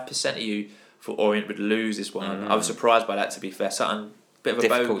 5% of you thought Orient would lose this one. I was surprised by that, to be fair. Sutton, bit of a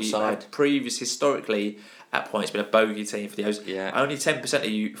difficult bogey side. Historically, at points, been a bogey team for the O's. Yeah. Only 10% of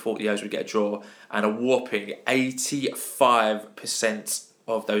you thought the O's would get a draw, and a whopping 85%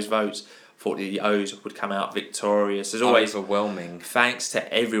 of those votes thought the O's would come out victorious. As always, overwhelming. Thanks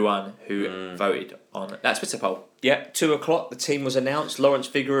to everyone who voted on that Twitter poll. Yep, 2:00 the team was announced. Lawrence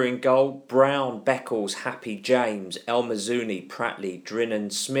Figueroa in goal, Brown, Beckles, Happy, James, El Mazzuni, Prattley, Drinnan,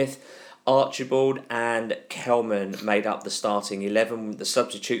 Smith, Archibald and Kelman made up the starting 11. The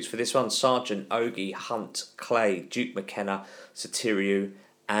substitutes for this one, Sargent, Ogie, Hunt, Clay, Duke McKenna, Satiriou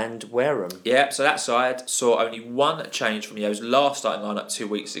and Wareham. Yeah, so that side saw only one change from the O's last starting lineup 2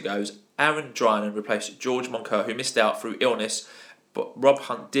 weeks ago. Aaron Drynan replaced George Moncur, who missed out through illness, but Rob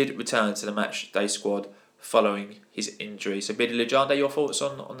Hunt did return to the match day squad following his injury. So Biddy Legende, your thoughts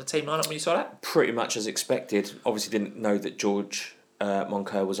on the team lineup when you saw that? Pretty much as expected. Obviously didn't know that George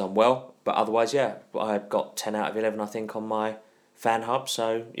Moncur was unwell, but otherwise, yeah, I got 10 out of 11, I think, on my fan hub,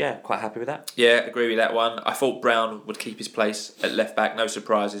 so yeah, quite happy with that. Yeah, agree with that one. I thought Brown would keep his place at left back, no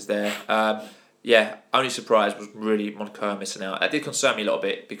surprises there. Yeah, only surprise was really Moncur missing out. That did concern me a little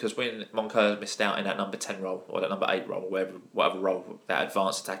bit, because when Moncur missed out in that number 10 role, or that number 8 role, whatever role that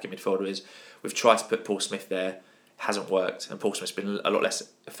advanced attacking midfielder is, we've tried to put Paul Smith there, hasn't worked, and Paul Smith's been a lot less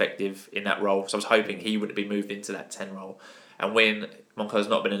effective in that role, so I was hoping he wouldn't be moved into that 10 role. And when Moncur's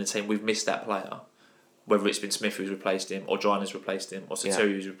not been in the team, we've missed that player. Whether it's been Smith who's replaced him, or Dryner's replaced him, or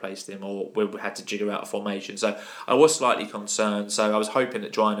Satiriou who's replaced him, or we had to jigger out a formation. So I was slightly concerned. So I was hoping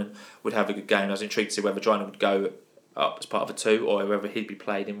that Dryner would have a good game. I was intrigued to see whether Dryner would go up as part of a 2, or whether he'd be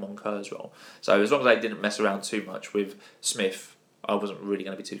played in Moncur's role. So as long as they didn't mess around too much with Smith, I wasn't really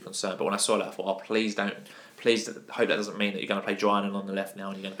going to be too concerned. But when I saw that, I thought, please hope that doesn't mean that you're going to play Dryner on the left now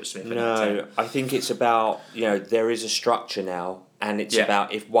and you're going to put Smith in. No, I think it's about, there is a structure now, and it's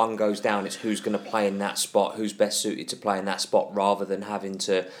about if one goes down, it's who's going to play in that spot, who's best suited to play in that spot, rather than having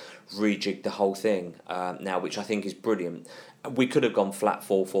to rejig the whole thing now, which I think is brilliant. We could have gone flat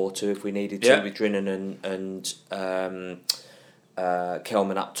 4-4-2 if we needed to, with Drinnan and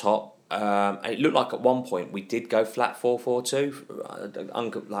Kelman up top. And it looked like at one point we did go flat 4-4-2,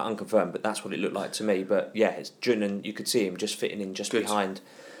 unconfirmed, but that's what it looked like to me. But yeah, it's Drinnan, you could see him just fitting in behind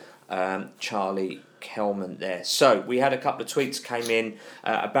Charlie Kelman there. So we had a couple of tweets came in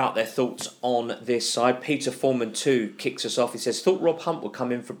about their thoughts on this side. Peter Foreman 2 kicks us off. He says, thought Rob Hunt would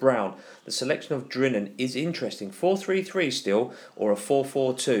come in for Brown. The selection of Drinnan is interesting. 4-3-3 still, or a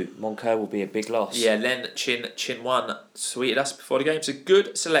 4-4-2. Moncur will be a big loss. Yeah, Len Chin 1 tweeted us before the game. It's a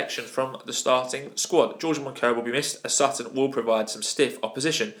good selection from the starting squad. George Moncur will be missed as Sutton will provide some stiff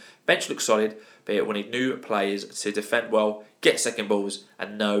opposition. Bench looks solid, but it will need new players to defend well, get second balls,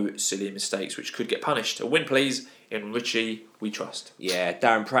 and no silly mistakes which could get punished. A win, please. In Richie, we trust. Yeah,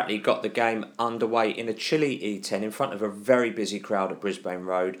 Darren Pratley got the game underway in a chilly E10 in front of a very busy crowd at Brisbane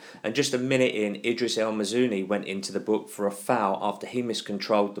Road. And just a minute in, Idris El Mazouni went into the book for a foul after he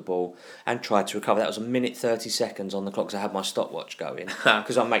miscontrolled the ball and tried to recover. That was a minute 30 seconds on the clock, because I had my stopwatch going,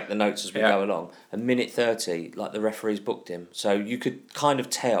 because I make the notes as we go along. A minute 30, like the referees booked him. So you could kind of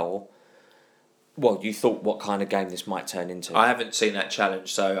tell... Well, you thought what kind of game this might turn into. I haven't seen that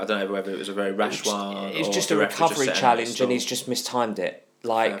challenge, so I don't know whether it was a very rash one. It's just a recovery challenge, and he's just mistimed it.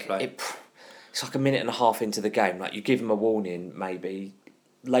 Like it's like a minute and a half into the game. Like you give him a warning, maybe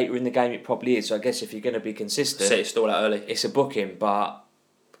later in the game it probably is. So I guess if you're going to be consistent, it's still that early. It's a booking, but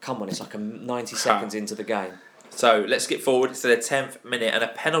come on, it's like a 90 seconds into the game. So let's skip forward to the 10th minute and a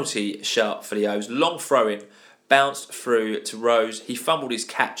penalty shot for the O's. Long throw-in. Bounced through to Rose. He fumbled his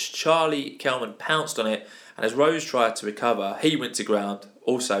catch. Charlie Kelman pounced on it, and as Rose tried to recover, he went to ground.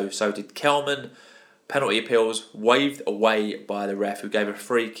 Also, so did Kelman. Penalty appeals waved away by the ref, who gave a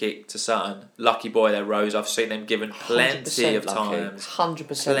free kick to Sutton. Lucky boy there, Rose. I've seen them given plenty of times.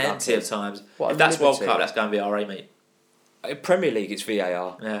 100% Plenty of times. If that's World Cup, that's going VRA, mate. Premier League, it's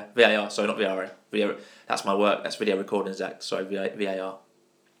VAR. Yeah, VAR. Sorry, not VRA. That's my work. That's Video Recordings Act. Sorry, VAR.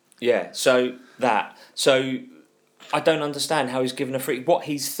 Yeah, so I don't understand how he's given a free... What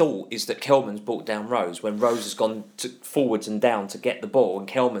he's thought is that Kelman's brought down Rose when Rose has gone forwards and down to get the ball and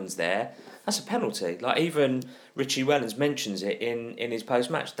Kelman's there. That's a penalty. Like, even Richie Wellens mentions it in his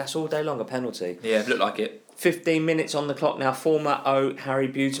post-match. That's all day long a penalty. Yeah, it looked like it. 15 minutes on the clock now. Former O Harry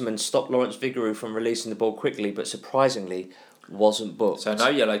Buterman stopped Lawrence Vigouroux from releasing the ball quickly, but surprisingly wasn't booked. So no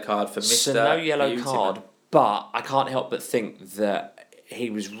yellow card for Mr. So no yellow Buterman. card, but I can't help but think that he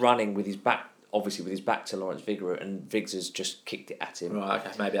was running with his back... Obviously, with his back to Lawrence Vigouroux, and Viggs has just kicked it at him. Right,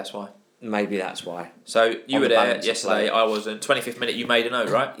 okay, maybe that's why. Maybe that's why. So you were there yesterday, I wasn't. 25th minute, you made a note,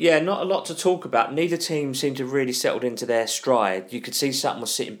 right? Yeah, not a lot to talk about. Neither team seemed to really settled into their stride. You could see Sutton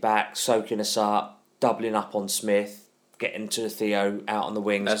was sitting back, soaking us up, doubling up on Smith, getting to Theo out on the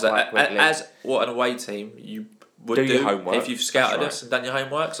wings quite quickly. As what an away team you would do your homework if you've scouted us and done your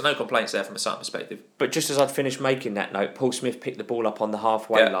homework. So no complaints there from a Sutton perspective. But just as I'd finished making that note, Paul Smith picked the ball up on the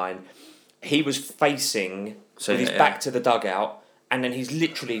halfway line. He was facing with his back to the dugout, and then he's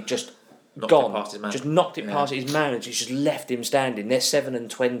literally just gone. Just knocked it past his man, and just left him standing. They're 7 and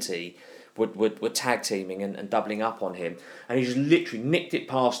 20, were tag teaming and doubling up on him, and he just literally nicked it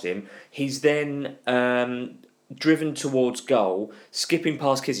past him. He's then driven towards goal, skipping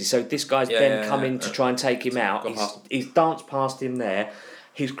past Kizzy. So this guy's come in to try and take him out. He's danced past him there.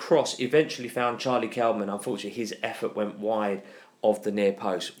 His cross eventually found Charlie Kelman. Unfortunately, his effort went wide of the near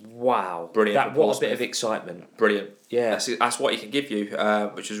post. Wow. Brilliant. What a bit of excitement. Brilliant. Yeah. That's what he can give you,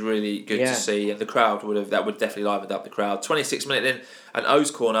 which was really good to see. And the crowd would definitely livened up the crowd. 26 minutes in, an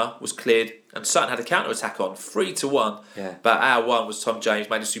O's corner was cleared, and Sutton had a counter-attack on, 3-1. Yeah. But our one was Tom James,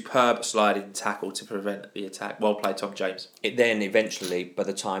 made a superb sliding tackle to prevent the attack. Well played, Tom James. It then eventually, by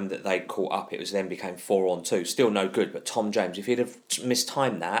the time that they caught up, became 4-on-2. Still no good, but Tom James, if he'd have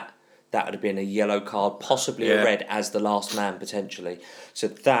mistimed that would have been a yellow card, possibly a red as the last man potentially. So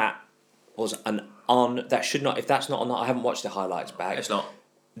that was that should not, if that's not on, I haven't watched the highlights back. It's not.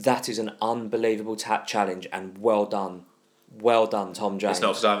 That is an unbelievable challenge, and well done. Well done, Tom James. It's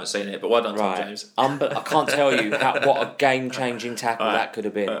not because I haven't seen it, but well done, Tom James. I can't tell you what a game-changing tackle that could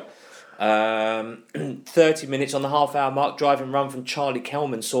have been. 30 minutes on the half-hour mark, driving run from Charlie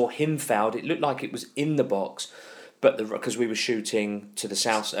Kelman saw him fouled. It looked like it was in the box, but because we were shooting to the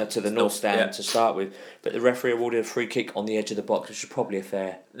south, to the north stand to start with, but the referee awarded a free kick on the edge of the box, which is probably a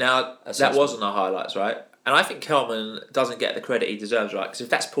fair. Now that wasn't our highlights, right? And I think Kelman doesn't get the credit he deserves, right? Because if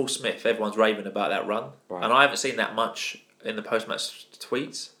that's Paul Smith, everyone's raving about that run, and I haven't seen that much in the post-match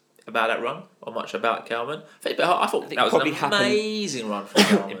tweets about that run or much about Kelman. I thought that was an amazing run from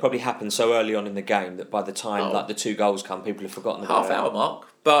Kelman. It probably happened so early on in the game that by the time the 2 goals come, people have forgotten about it. Half-hour mark.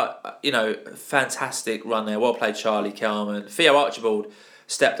 But, fantastic run there. Well played, Charlie Kelman. Theo Archibald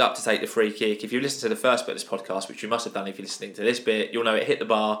stepped up to take the free kick. If you listen to the first bit of this podcast, which you must have done if you're listening to this bit, you'll know it hit the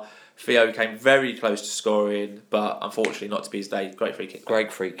bar. Theo came very close to scoring, but unfortunately not to be his day. Great free kick.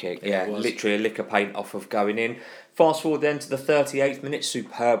 Great free kick, yeah. Literally a lick of paint off of going in. Fast forward then to the 38th minute.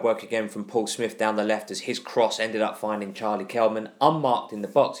 Superb work again from Paul Smith down the left as his cross ended up finding Charlie Kelman unmarked in the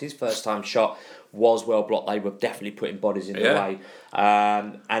box. His first time shot was well blocked. They were definitely putting bodies in the way.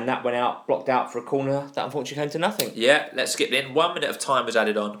 And that went out, blocked out for a corner that unfortunately came to nothing. Yeah, let's skip in. 1 minute of time was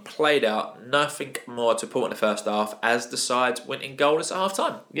added on, played out, nothing more to report in the first half as the sides went in goalless at half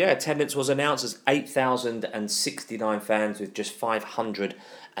time. Yeah, attendance was announced as 8,069 fans with just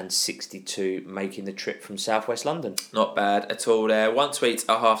 562 making the trip from southwest London. Not bad at all there. One tweet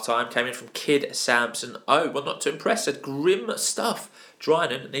at half time came in from Kid Sampson. Oh, well, not too impressed. Said grim stuff.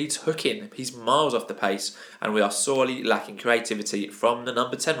 Drynan needs hooking. He's miles off the pace, and we are sorely lacking creativity from the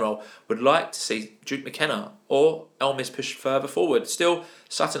number 10 role. Would like to see Duke McKenna or Elmis push further forward. Still,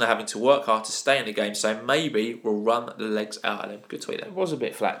 Sutton are having to work hard to stay in the game, so maybe we'll run the legs out of them. Good tweet there. It was a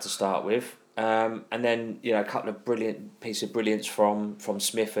bit flat to start with. And then, a couple of piece of brilliance from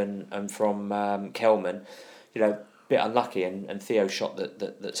Smith and from Kelman. Bit unlucky, and Theo shot that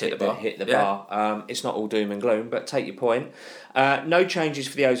hit the bar. It's not all doom and gloom, but take your point. No changes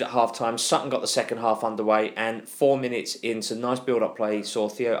for the O's at half time. Sutton got the second half underway, and 4 minutes in some nice build-up play saw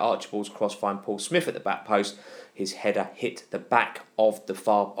Theo Archibald's cross find Paul Smith at the back post. His header hit the back of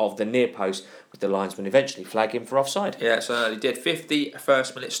the near post, with the linesman eventually flagging for offside. Yeah, so he did.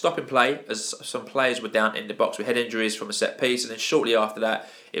 51st minute stopping play as some players were down in the box with head injuries from a set piece, and then shortly after that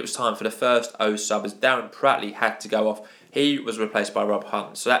it was time for the first O sub as Darren Pratley had to go off. He was replaced by Rob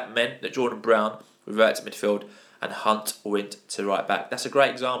Hunt, so that meant that Jordan Brown reverted to midfield and Hunt went to right back. That's a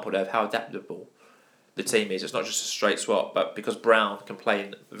great example there of how adaptable the team is. It's not just a straight swap, but because Brown can play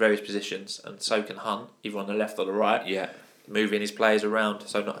in various positions and so can Hunt, either on the left or the right. Yeah. Moving his players around,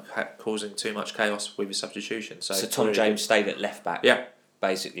 so not causing too much chaos with his substitution. So Tom really James stayed at left back. Yeah.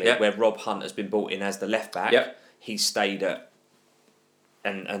 Basically, where Rob Hunt has been brought in as the left back. Yeah. He stayed at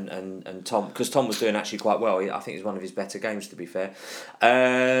and Tom, because Tom was doing actually quite well. I think it was one of his better games, to be fair.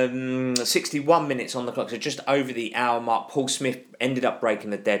 61 minutes on the clock, so just over the hour mark. Paul Smith ended up breaking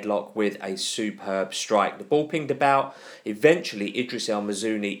the deadlock with a superb strike. The ball pinged about. Eventually, Idris El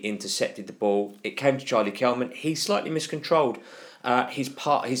Mazouni intercepted the ball. It came to Charlie Kelman. He slightly miscontrolled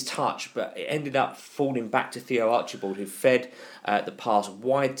his touch, but it ended up falling back to Theo Archibald, who fed the pass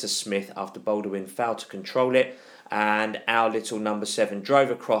wide to Smith after Baldwin failed to control it. And our little number 7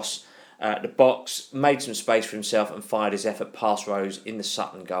 drove across the box, made some space for himself and fired his effort past Rose in the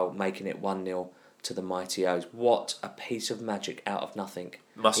Sutton goal, making it 1-0 to the Mighty O's. What a piece of magic out of nothing.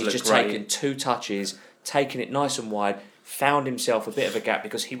 He's just taken 2 touches, taken it nice and wide, found himself a bit of a gap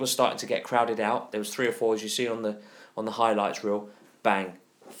because he was starting to get crowded out. There was 3 or 4, as you see on the highlights reel. Bang,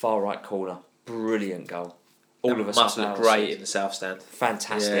 far right corner. Brilliant goal. All of us must look great in the South Stand.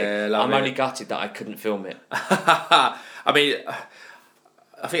 Fantastic. Yeah, I'm only gutted that I couldn't film it. I mean,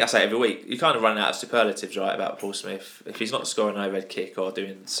 I think I say it every week, you kind of run out of superlatives, right, about Paul Smith. If he's not scoring an overhead kick or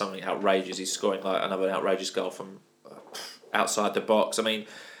doing something outrageous, he's scoring like another outrageous goal from outside the box. I mean,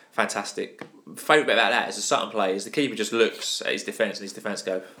 fantastic. Favourite bit about that is the Sutton play is the keeper just looks at his defence and his defence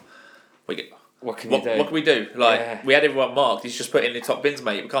go, what can you do? What can we do? We had everyone marked. He's just put in the top bins,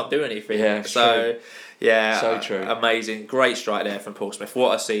 mate. We can't do anything. Yeah, so true. Yeah, so true. Amazing, great strike there from Paul Smith.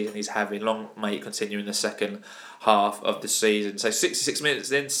 What a season he's having. Long may it continue in the second half of the season. So 66 minutes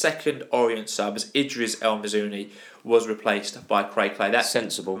then, second Orient sub as Idris El Mazouni was replaced by Craig Clay. That's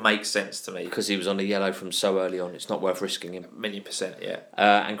sensible. Makes sense to me. Because he was on the yellow from so early on. It's not worth risking him. 1,000,000%, yeah.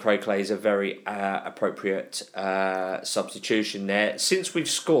 And Craig Clay is a very appropriate substitution there. Since we've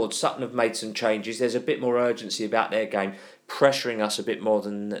scored, Sutton have made some changes. There's a bit more urgency about their game, pressuring us a bit more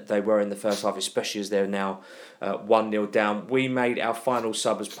than they were in the first half, especially as they're now 1-0 down. We made our final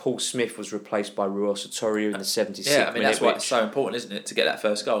sub as Paul Smith was replaced by Ruel Satoru in the 76th minute. Yeah, I mean, that's why it's so important, isn't it, to get that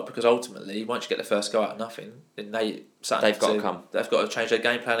first goal? Because ultimately, once you get the first goal out of nothing, then they've got to change their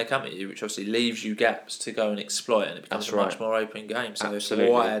game plan to come at you, which obviously leaves you gaps to go and exploit, and it becomes a much more open game. So that's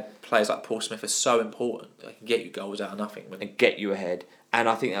why players like Paul Smith are so important. They can get you goals out of nothing. And get you ahead. And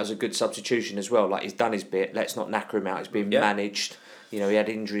I think that was a good substitution as well. Like, he's done his bit. Let's not knacker him out. He's been managed. He had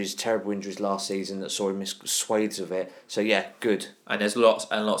injuries, terrible injuries last season that saw him miss swathes of it. So, yeah, good. And there's lots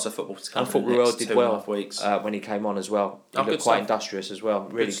and lots of football to come. I thought Ruel did well weeks. When he came on as well. He looked quite industrious as well.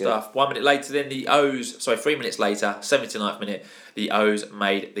 Really good stuff. 1 minute later, then 3 minutes later, 79th minute, the O's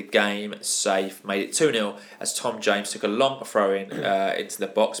made the game safe, made it 2-0 as Tom James took a long throw in into the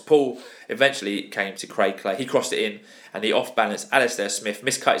box. Paul eventually came to Craig Clay. He crossed it in, and the off-balance Alistair Smith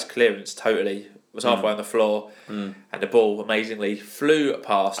miscut his clearance totally. was halfway on the floor, and the ball amazingly flew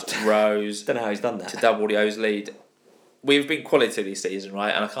past Rose. Don't know how he's done that. To double the O's lead. We've been quality this season,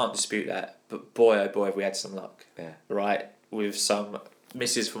 right? And I can't dispute that. But boy, oh boy, have we had some luck. Yeah. Right? With some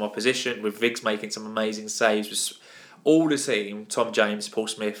misses from opposition, with Viggs making some amazing saves, with all the team, Tom James, Paul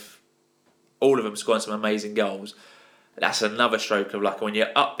Smith, all of them scoring some amazing goals. That's another stroke of luck. When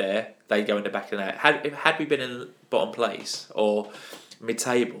you're up there, they go in the back of the net. Had we been in bottom place or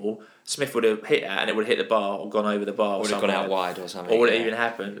mid-table, Smith would have hit that and it would have hit the bar or gone over the bar. Or would have gone out wide or something. Or would it even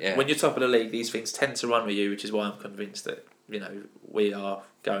happen? Yeah. When you're top of the league, these things tend to run with you, which is why I'm convinced that, we are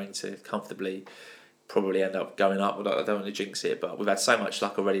going to comfortably probably end up going up. I don't want to jinx it, but we've had so much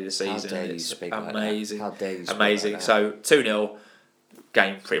luck already this season. How dare you it's speak amazing. Like that? How dare you speak amazing. Like that? So 2-0,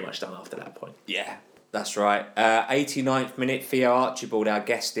 game pretty much done after that point. Yeah, that's right. 89th minute, Theo Archibald, our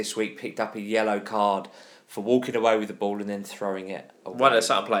guest this week, picked up a yellow card for walking away with the ball and then throwing it away. One of the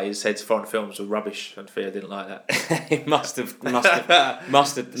Sutton players said foreign films were rubbish, and Theo didn't like that. He must have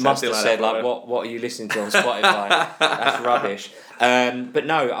said, like, what are you listening to on Spotify? That's rubbish. But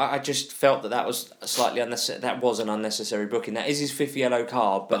no, I just felt that was slightly unnecessary. That was an unnecessary booking. That is his 5th yellow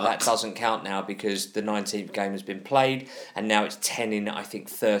card, but that doesn't count now because the 19th game has been played, and now it's 10 in, I think,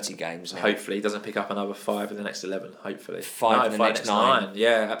 30 games now. Hopefully he doesn't pick up another 5 in the next 11, hopefully. 5 in the next 9.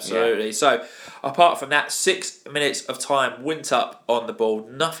 Yeah, absolutely. Yeah. So, apart from that, 6 minutes of time went up on the ball.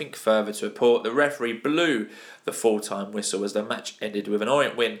 Nothing further to report. The referee blew the full-time whistle as the match ended with an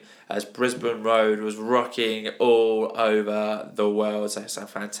Orient win as Brisbane Road was rocking all over the world. So some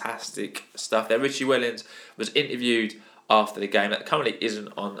fantastic stuff there. Richie Wellens was interviewed after the game. That currently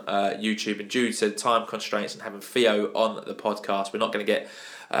isn't on YouTube, and due to time constraints and having Theo on the podcast, we're not going to get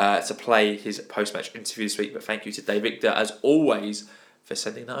to play his post-match interview this week, but thank you to Dave Victor as always for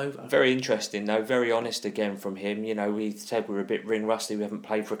sending that over. Very interesting though, very honest again from him. We said we were a bit ring rusty, we haven't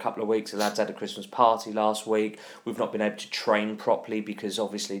played for a couple of weeks. The lads had a Christmas party last week. We've not been able to train properly because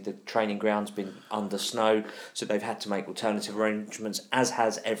obviously the training ground's been under snow, so they've had to make alternative arrangements, as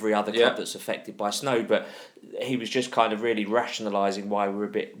has every other club that's affected by snow. But he was just kind of really rationalising why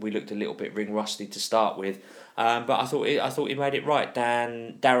we looked a little bit ring rusty to start with. But I thought he made it right.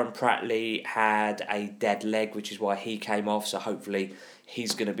 Darren Prattley had a dead leg, which is why he came off. So hopefully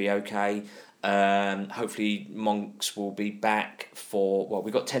he's going to be okay. Hopefully Monks will be back for,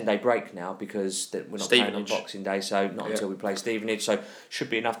 we've got 10-day break now because we're not playing on Boxing Day, so not until we play Stevenage, so should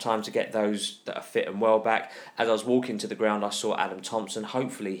be enough time to get those that are fit and well back. As I was walking to the ground, I saw Adam Thompson.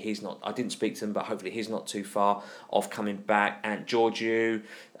 Hopefully he's not, I didn't speak to him, but hopefully he's not too far off coming back. And Georgiou,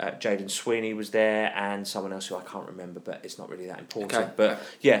 Jaden Sweeney was there, and someone else who I can't remember, but it's not really that important. Okay. But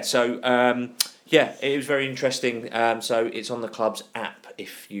yeah, so it was very interesting. So it's on the club's app.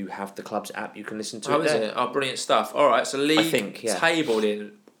 If you have the club's app, you can listen to it. Is it? Oh, brilliant stuff. All right, so league tabled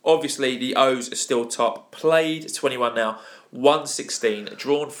in. Obviously, the O's are still top. Played 21 now, won 16,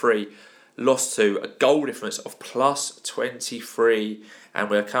 drawn 3, lost 2, a goal difference of plus 23, and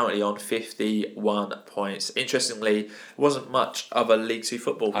we're currently on 51 points. Interestingly, it wasn't much of a League 2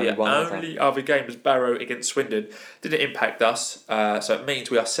 football. The only other game was Barrow against Swindon. Didn't impact us, so it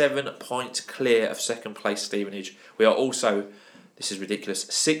means we are 7 points clear of second place Stevenage. We are also, this is ridiculous,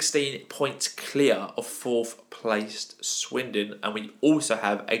 16 points clear of 4th placed Swindon, and we also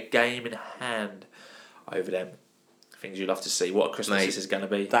have a game in hand over them. Things you love to see. What a Christmas this is going to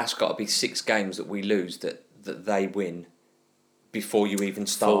be. That's got to be 6 games that we lose that they win before you even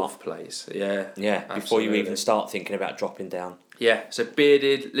start. 4th place, yeah. Yeah, absolutely. Before you even start thinking about dropping down. Yeah, so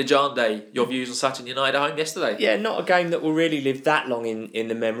Bearded, Legende, your views on Sutton United at home yesterday? Yeah, not a game that will really live that long in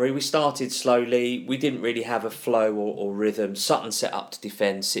the memory. We started slowly. We didn't really have a flow or rhythm. Sutton set up to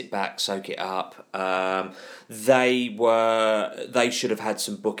defend, sit back, soak it up. They should have had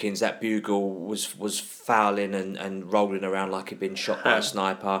some bookings. That bugle was fouling and rolling around like he'd been shot by a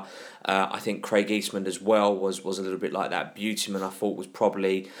sniper. I think Craig Eastman as well was a little bit like that. Beautyman, I thought, was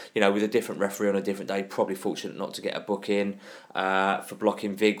probably, with a different referee on a different day, probably fortunate not to get a booking for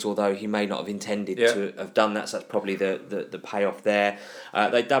blocking Viggs, although he may not have intended to have done that, so that's probably the payoff there.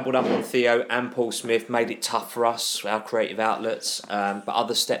 They doubled up on Theo and Paul Smith, made it tough for us, our creative outlets, but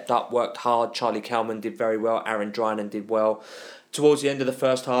others stepped up, worked hard. Charlie Kelman did very well, Aaron Drynan did well. Towards the end of the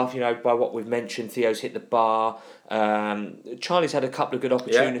first half, by what we've mentioned, Theo's hit the bar. Charlie's had a couple of good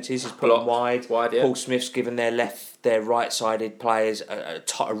opportunities. He's put them wide. Paul Smith's given their right-sided players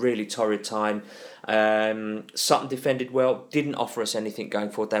a really torrid time. Sutton defended well, didn't offer us anything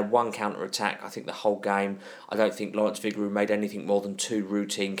going forward. They had one counter-attack, I think, the whole game. I don't think Lawrence Vigouroux made anything more than 2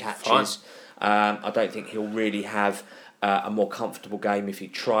 routine catches. I don't think he'll really have a more comfortable game if he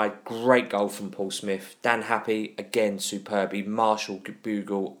tried. Great goal from Paul Smith. Dan Happy, again, superb. Marshall,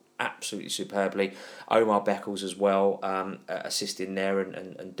 Bugle, absolutely superbly. Omar Beckles as well, assisting there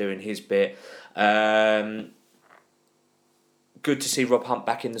and doing his bit. Good to see Rob Hunt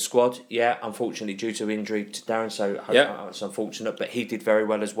back in the squad. Yeah, unfortunately due to injury to Darren, so it's unfortunate, but he did very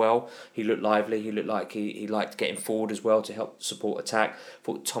well as well. He looked lively. He looked like he liked getting forward as well to help support attack.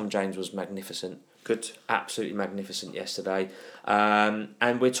 Thought Tom James was magnificent. Good. Absolutely magnificent yesterday.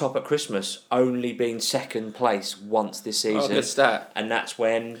 And we're top at Christmas, only been second place once this season. Oh, good stat. And that's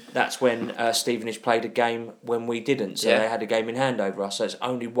when Stevenage played a game when we didn't. So they had a game in hand over us. So it's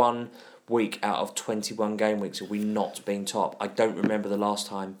only 1 week out of 21 game weeks have we not been top. I don't remember the last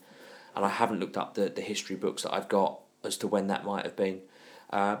time, and I haven't looked up the history books that I've got as to when that might have been.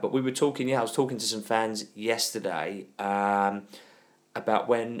 But we were talking, I was talking to some fans yesterday about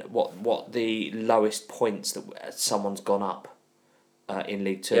what the lowest points that someone's gone up in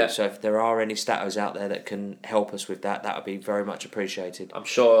League Two. So if there are any statos out there that can help us with that would be very much appreciated. I'm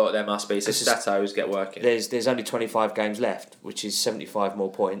sure there must be. So statos get working. There's only 25 games left, which is 75 more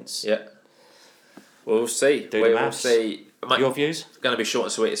points. Yeah. We'll see. We'll see. Your views? It's going to be short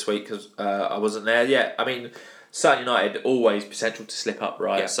and sweet this week because I wasn't there. Yeah, I mean, Sutton United always potential to slip up,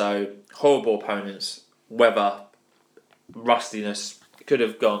 right? Yeah. So horrible opponents, weather, rustiness. Could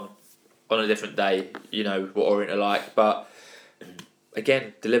have gone on a different day. You know what Orient are like, but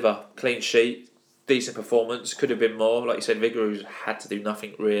again, deliver clean sheet, decent performance. Could have been more. Like you said, Vigouroux had to do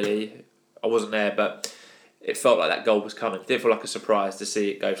nothing really. I wasn't there, but it felt like that goal was coming. It didn't feel like a surprise to see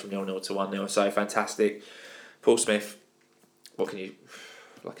it go from 0-0 to 1-0. So fantastic. Paul Smith, what can you...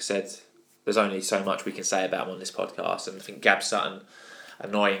 Like I said, there's only so much we can say about him on this podcast. And I think Gab Sutton,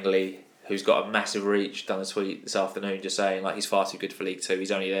 annoyingly, who's got a massive reach, done a tweet this afternoon just saying like he's far too good for League Two.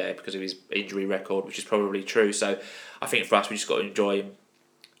 He's only there because of his injury record, which is probably true. So I think for us, we just got to enjoy him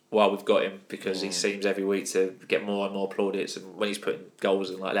while we've got him because he seems every week to get more and more plaudits. And when he's putting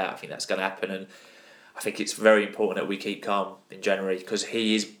goals in like that, I think that's going to happen. And I think it's very important that we keep calm in January because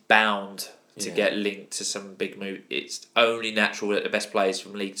he is bound to get linked to some big move. It's only natural that the best players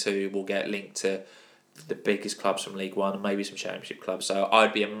from League Two will get linked to the biggest clubs from League One and maybe some Championship clubs. So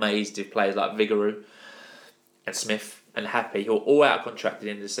I'd be amazed if players like Vigouroux and Smith and Happy, who are all out of contract at the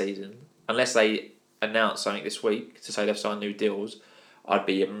end of the season, unless they announce something this week to say they've signed new deals, I'd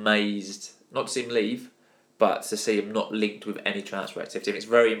be amazed not to see him leave, but to see him not linked with any transfer activity. And it's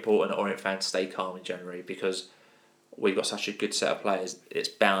very important that Orient fans stay calm in January because we've got such a good set of players. It's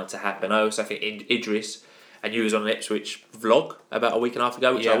bound to happen. I also think Idris, and you was on an Ipswich vlog about a week and a half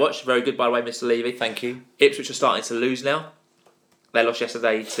ago, which I watched. Very good, by the way, Mr. Levy. Thank you. Ipswich are starting to lose now. They lost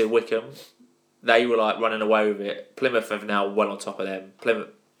yesterday to Wickham. They were like running away with it. Plymouth have now well on top of them.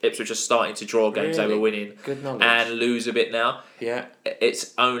 Ipswich are starting to draw games they were winning and lose a bit now. Yeah,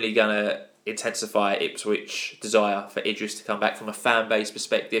 it's only gonna intensify Ipswich desire for Idris to come back from a fan base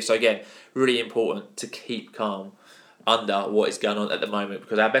perspective. So again, really important to keep calm under what is going on at the moment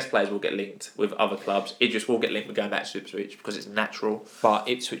because our best players will get linked with other clubs. Idris will get linked with going back to Ipswich because it's natural. But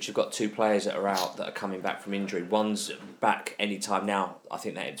Ipswich have got two players that are out that are coming back from injury. One's back any time now, I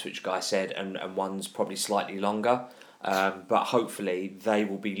think that Ipswich guy said, and one's probably slightly longer. But hopefully they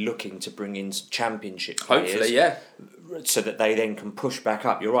will be looking to bring in Championship players. Hopefully, yeah. So that they then can push back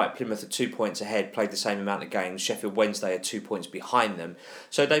up. You're right, Plymouth are 2 points ahead, played the same amount of games. Sheffield Wednesday are 2 points behind them.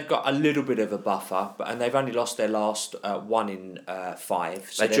 So they've got a little bit of a buffer, and they've only lost their last 1 in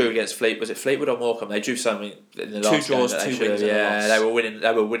 5. So they drew against Fleetwood. Was it Fleetwood or Morecambe? They drew something in the last 2 draws, 2 wins. Yeah, they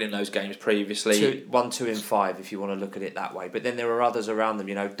were winning those games previously. 1, 2 and 5 if you want to look at it that way. But then there are others around them.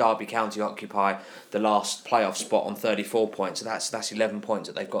 You know, Derby County occupy the last playoff spot on 34 points. So that's 11 points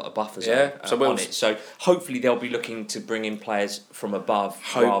that they've got a buffer zone on it. So hopefully they'll be looking to bring in players from above.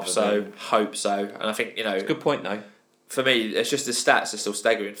 Hope so. And I think, it's a good point though. For me, it's just the stats are still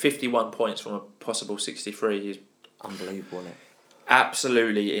staggering. 51 points from a possible 63 is unbelievable, isn't it?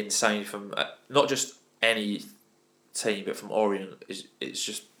 Absolutely insane from not just any team, but from Orient. It's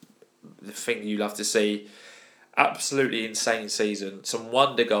just the thing you love to see. Absolutely insane season. Some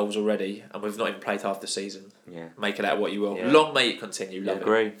wonder goals already, and we've not even played half the season. Yeah. Make it out what you will. Yeah. Long may it continue. Love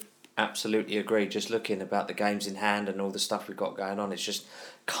it. Absolutely agree. Just looking about the games in hand and all the stuff we've got going on, it's just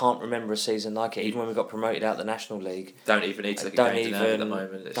can't remember a season like it. Even when we got promoted out of the National League, don't even need to look at games in hand at the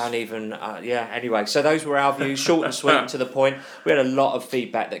moment. Anyway, so those were our views, short and sweet and to the point. We had a lot of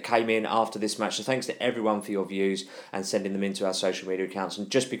feedback that came in after this match, so thanks to everyone for your views and sending them into our social media accounts. And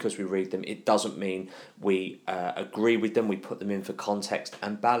just because we read them, it doesn't mean we agree with them. We put them in for context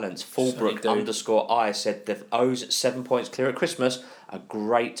and balance. Fallbrook _I said the O's 7 points clear at Christmas a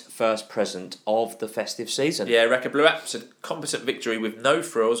great first present of the festive season. Yeah, Record Blue App said competent victory with no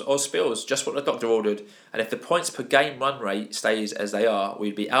frills or spills, just what the doctor ordered. And if the points per game run rate stays as they are,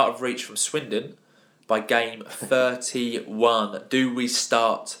 we'd be out of reach from Swindon by game 31. Do we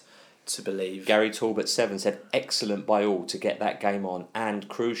start to believe? Gary Talbot 7 said excellent by all to get that game on and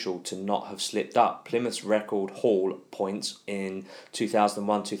crucial to not have slipped up. Plymouth's record haul points in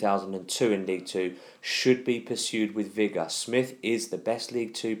 2001-2002 in League 2 should be pursued with vigour. Smith is the best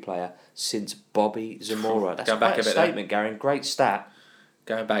League 2 player since Bobby Zamora. That's quite a statement, Gary. Great stat.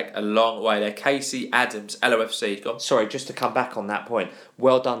 Going back a long way there. Casey Adams, LOFC. Go on. Sorry, just to come back on that point.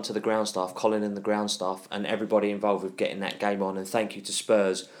 Well done to the ground staff, Colin and the ground staff, and everybody involved with getting that game on. And thank you to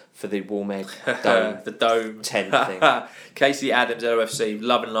Spurs for the warm egg dome, the dome tent thing. Casey Adams, LOFC,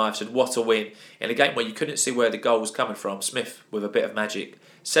 loving life, said what a win in a game where you couldn't see where the goal was coming from. Smith with a bit of magic,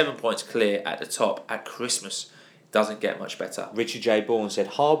 7 points clear at the top at Christmas. Doesn't get much better. Richard J. Bourne said,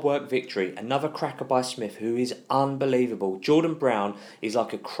 hard work victory, another cracker by Smith, who is unbelievable. Jordan Brown is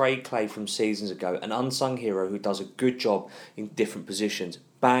like a Craig Clay from seasons ago, an unsung hero who does a good job in different positions.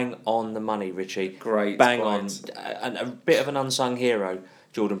 Bang on the money, Richie. Great Bang point. on. And a bit of an unsung hero,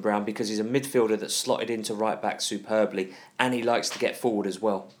 Jordan Brown, because he's a midfielder that's slotted into right back superbly, and he likes to get forward as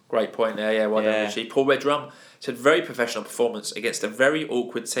well. Great point there, yeah, well done, Richie. Paul Redrum said very professional performance against a very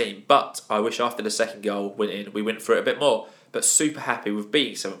awkward team, but I wish after the second goal went in, we went for it a bit more, but super happy with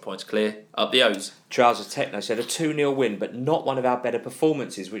being 7 points clear, up the O's. Trousers Techno said a 2-0 win, but not one of our better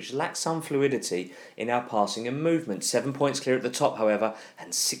performances, which lacks some fluidity in our passing and movement. 7 points clear at the top, however,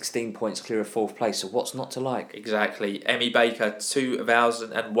 and 16 points clear of fourth place, so what's not to like? Exactly. Emmy Baker,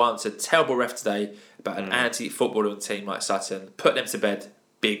 2001, said terrible ref today about an anti-footballing team like Sutton. Put them to bed.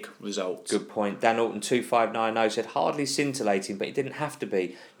 Big result. Good point. Dan Alton 2590 said hardly scintillating, but it didn't have to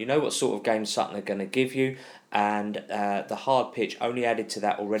be. You know what sort of game Sutton are going to give you, and the hard pitch only added to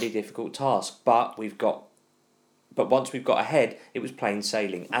that already difficult task. But once we've got ahead, it was plain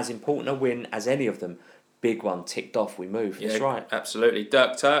sailing. As important a win as any of them. Big one, ticked off, we move. Yeah, that's right. Absolutely.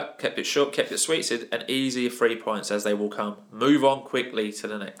 Dirk Turk kept it short, kept it sweet, said an easy 3 points as they will come. Move on quickly to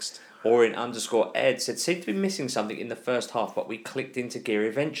the next. Orient_Ed said, seemed to be missing something in the first half, but we clicked into gear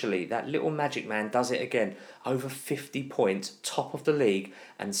eventually. That little magic man does it again. Over 50 points, top of the league,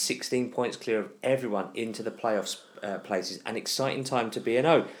 and 16 points clear of everyone into the playoffs places. An exciting time to be an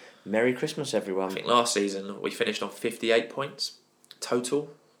O. Merry Christmas, everyone. I think last season we finished on 58 points total.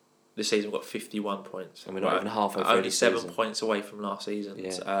 This season we've got 51 points. And we're not even halfway through only the 7 season. points away from last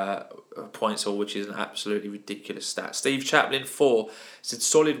season's points all, which is an absolutely ridiculous stat. Steve Chaplin 4 said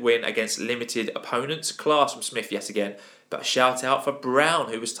solid win against limited opponents. Class from Smith yet again. But a shout out for Brown,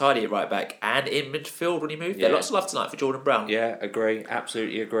 who was tidy at right back and in midfield when he moved there. Lots of love tonight for Jordan Brown. Yeah, agree.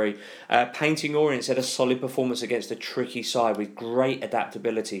 Absolutely agree. Painting Orient said a solid performance against a tricky side with great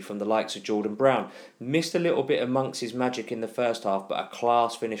adaptability from the likes of Jordan Brown. Missed a little bit of Monks' magic in the first half, but a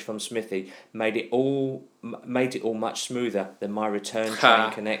class finish from Smithy made it all much smoother than my return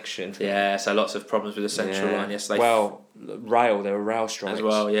train connection. Yeah, so lots of problems with the central line yesterday. Well, there were rail strikes. As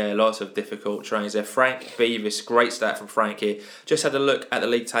well, yeah, lots of difficult trains there. Frank Beavis, great stat from Frank here. Just had a look at the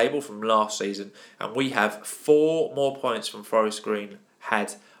league table from last season, and we have 4 more points from Forest Green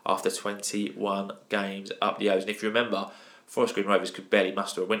had after 21 games up the O's. And if you remember, Forest Green Rovers could barely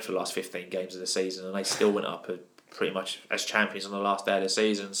muster a win for the last 15 games of the season, and they still went up pretty much as champions on the last day of the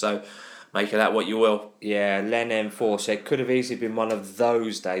season. So make of that what you will. Yeah, Len M4 said, could have easily been one of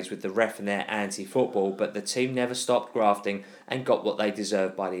those days with the ref and their anti-football, but the team never stopped grafting and got what they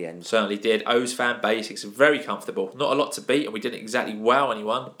deserved by the end. Certainly did. O's fan basics very comfortable. Not a lot to beat, and we didn't exactly wow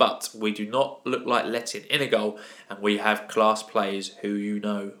anyone, but we do not look like letting in a goal, and we have class players who you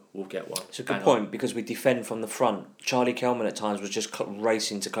know will get one. It's a good point, because we defend from the front. Charlie Kelman at times was just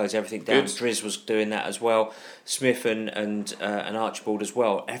racing to close everything down. Driz was doing that as well. Smith and Archibald as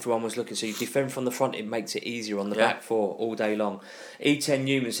well. Everyone was looking. So you defend from the front, it makes it easier on the back four all day long. E10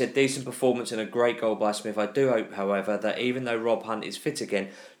 Newman said, decent performance and a great goal by Smith. I do hope, however, that even though Rob Hunt is fit again,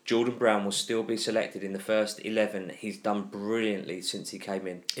 Jordan Brown will still be selected in the first 11. He's done brilliantly since he came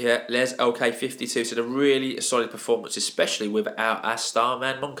in. Yeah, Les LK52 said a really solid performance, especially without our star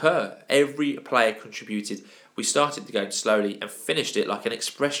man Moncur. Every player contributed. We started the game slowly and finished it like an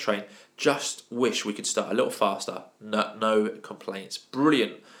express train. Just wish we could start a little faster. No complaints.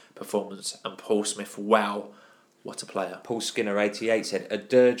 Brilliant performance. And Paul Smith, wow, what a player. Paul Skinner 88 said, a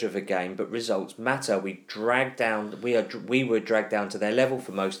dirge of a game, but results matter. We were dragged down to their level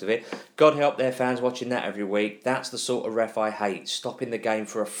for most of it. God help their fans watching that every week. That's the sort of ref I hate, stopping the game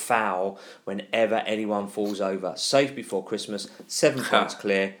for a foul whenever anyone falls over. Safe before Christmas, 7 points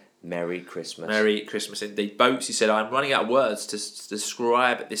clear. Merry Christmas. Merry Christmas indeed. Boats, he said, I'm running out of words to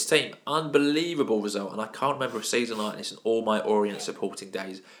describe this team. Unbelievable result, and I can't remember a season like this in all my Orient supporting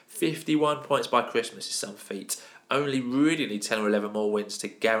days. 51 points by Christmas is some feat. Only really need 10 or 11 more wins to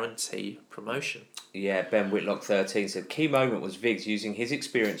guarantee promotion. Yeah, Ben Whitlock 13 said, key moment was Viggs using his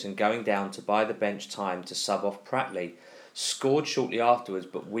experience and going down to buy the bench time to sub off Pratley. Scored shortly afterwards,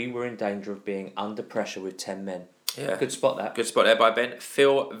 but we were in danger of being under pressure with 10 men. Yeah, good spot that. Good spot there by Ben.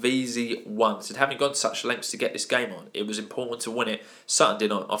 Phil VZ1 said, having gone to such lengths to get this game on, it was important to win it. Sutton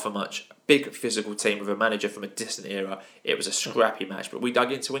did not offer much. Big physical team with a manager from a distant era. It was a scrappy match, but we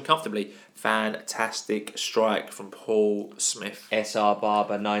dug in to win comfortably. Fantastic strike from Paul Smith. SR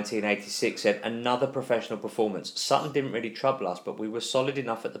Barber 1986 said, another professional performance. Sutton didn't really trouble us, but we were solid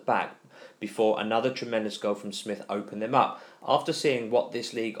enough at the back before another tremendous goal from Smith opened them up. After seeing what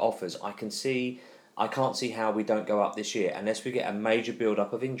this league offers, I can't see how we don't go up this year unless we get a major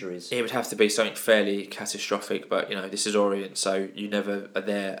build-up of injuries. It would have to be something fairly catastrophic, but this is Orient, so you never are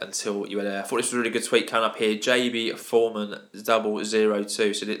there until you are there. I thought this was a really good tweet coming up here. JB Foreman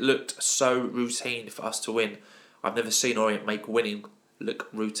 002 said, it looked so routine for us to win. I've never seen Orient make winning look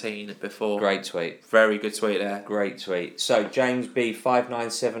routine before. Great tweet. Very good tweet there. Great tweet. So James B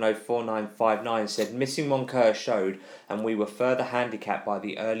 59704959 said, missing Moncur showed, and we were further handicapped by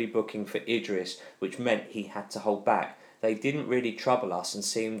the early booking for Idris, which meant he had to hold back. They didn't really trouble us and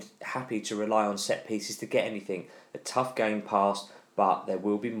seemed happy to rely on set pieces to get anything. A tough game passed, but there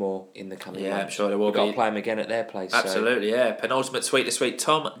will be more in the coming months. I'm sure there will We've be. got to play them again at their place. Absolutely, yeah. Penultimate tweet this week.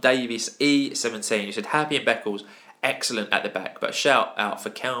 Tom Davies E17, who said, Happy and Beckles, excellent at the back, but a shout out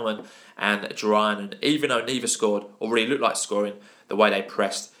for Kelman and Dryan. Even though neither scored or really looked like scoring, the way they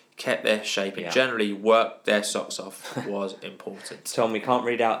pressed, kept their shape and generally worked their socks off was important. Tom, we can't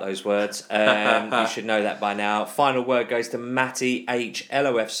read out those words. You should know that by now. Final word goes to Matty H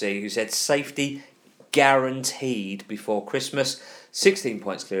LOFC, who said safety guaranteed before Christmas. 16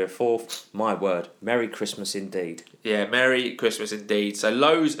 points clear of fourth. My word, Merry Christmas indeed. Yeah, Merry Christmas indeed. So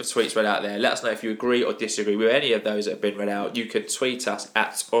loads of tweets read out there. Let us know if you agree or disagree with any of those that have been read out. You can tweet us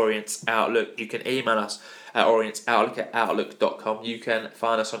at Orient Outlook. You can email us at orientoutlook@outlook.com. You can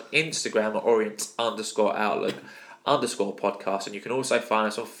find us on Instagram at Orient_Outlook_podcast. And you can also find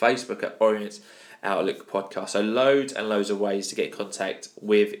us on Facebook at Orient Outlook Podcast. So loads and loads of ways to get in contact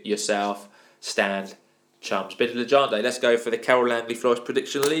with yourself, Stand Chums. Bit of Legende. Let's go for the Carol Langley Florist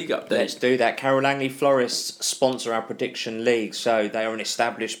Prediction League update. Let's do that. Carol Langley Florists sponsor our Prediction League. So they are an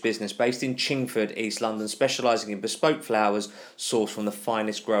established business based in Chingford, East London, specialising in bespoke flowers sourced from the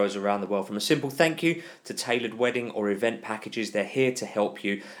finest growers around the world. From a simple thank you to tailored wedding or event packages, they're here to help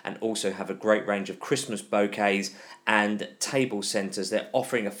you and also have a great range of Christmas bouquets and table centres. They're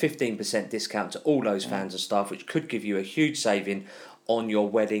offering a 15% discount to all those fans and staff, which could give you a huge saving on your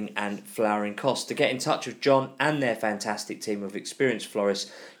wedding and flowering costs. To get in touch with John and their fantastic team of experienced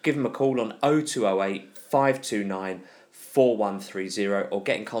florists, give them a call on 0208 529 4130 or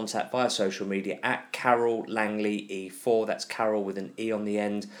get in contact via social media at Carol Langley E4, that's Carol with an E on the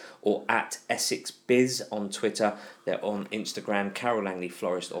end, or at Essex Biz on Twitter. They're on Instagram, Carol Langley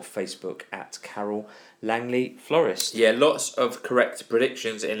Florist, or Facebook at Carol Langley Florist. Yeah, lots of correct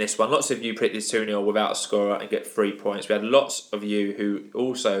predictions in this one. Lots of you predicted 2-0 without a scorer and get 3 points. We had lots of you who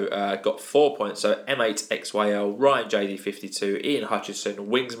also got 4 points. So M8XYL, Ryan JD52, Ian Hutchinson,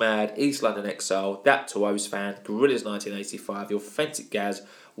 Wingsmad, East London Exile, That to O's Fan, Gorillas 1985, The Authentic Gaz,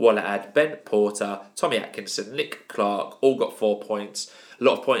 Waller Ad, Ben Porter, Tommy Atkinson, Nick Clark, all got 4 points. A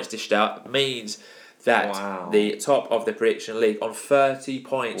lot of points dished out. It means that the top of the prediction league on 30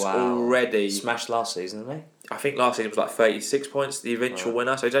 points already. Smashed last season, didn't they? I think last season was like 36 points, the eventual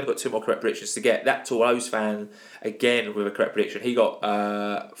winner. So he's only got 2 more correct predictions to get. That Toulouse fan, again, with a correct prediction. He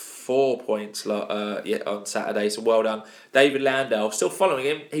got 4 points on Saturday, so well done. David Landell, still following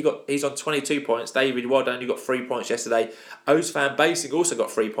him. He's on 22 points. David, well done. You got 3 points yesterday. O's fan Basing also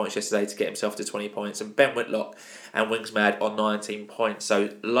got 3 points yesterday to get himself to 20 points. And Ben Whitlock and Wingsmad on 19 points. So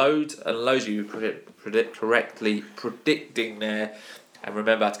loads and loads of you correctly predicting there. And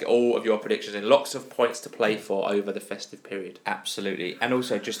remember to get all of your predictions in. Lots of points to play for over the festive period. Absolutely. And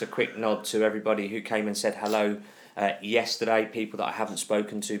also just a quick nod to everybody who came and said hello yesterday, people that I haven't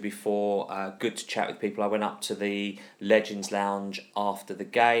spoken to before. Good to chat with people. I went up to the Legends Lounge after the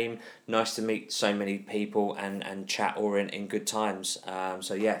game. Nice to meet so many people and chat Orient in good times.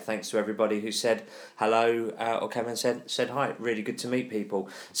 So yeah, thanks to everybody who said hello or came and said hi. Really good to meet people.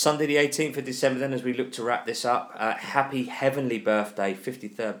 Sunday the 18th of December then, as we look to wrap this up, happy heavenly birthday,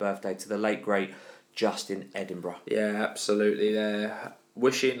 53rd birthday to the late great Justin Edinburgh. Yeah, absolutely there.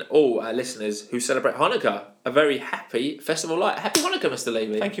 wishing all our listeners who celebrate Hanukkah a very happy festival light. Happy Hanukkah, Mr.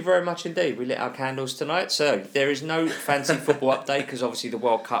 Levy. Thank you very much indeed. We lit our candles tonight. So there is no fancy football update because obviously the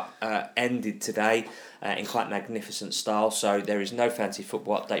World Cup ended today in quite magnificent style. So there is no fancy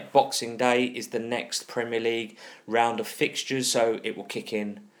football update. Boxing Day is the next Premier League round of fixtures, so it will kick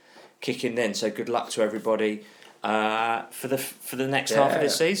in then. So good luck to everybody for the next half of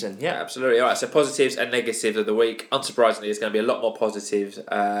this season. Yeah, absolutely. All right, so positives and negatives of the week. Unsurprisingly, there's going to be a lot more positives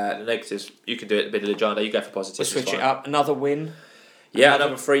than negatives. You can do it a bit of Legenda. You go for positives. We'll switch it up. Another win. Yeah,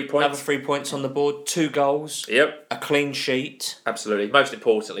 another 3 points. Another 3 points on the board. 2 goals. Yep. A clean sheet. Absolutely. Most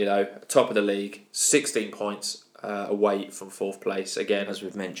importantly, though, top of the league, 16 points away from 4th place. Again, as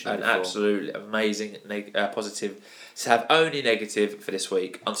we've mentioned, an absolutely amazing positive. To have only negative for this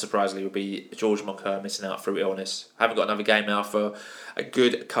week, unsurprisingly, would be George Moncur missing out through illness. Haven't got another game now for a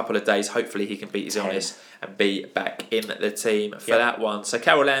good couple of days. Hopefully, he can beat his illness and be back in the team for that one. So,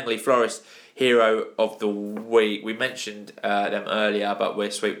 Carol Langley, Florist, Hero of the Week. We mentioned them earlier, but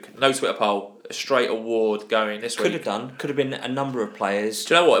we're sweet. No Twitter poll. A straight award going this week. Could have been a number of players.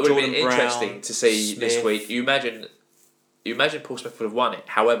 Do you know what? It would have been interesting to see this week. You imagine Paul Smith would have won it.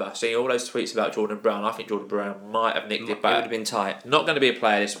 However, seeing all those tweets about Jordan Brown, I think Jordan Brown might have nicked it back. It would have been tight. Not going to be a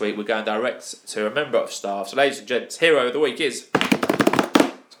player this week. We're going direct to a member of staff. So, ladies and gents, Hero of the Week is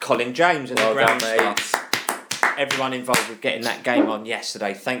Colin James and the ground staff. Everyone involved with getting that game on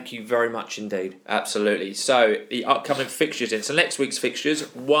yesterday. Thank you very much indeed. Absolutely. So, the upcoming fixtures in. So, next week's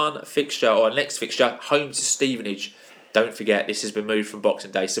fixtures, next fixture, home to Stevenage. Don't forget, this has been moved from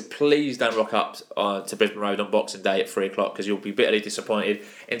Boxing Day, so please don't rock up to Brisbane Road on Boxing Day at 3 o'clock because you'll be bitterly disappointed.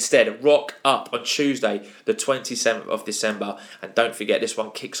 Instead, rock up on Tuesday, the 27th of December, and don't forget, this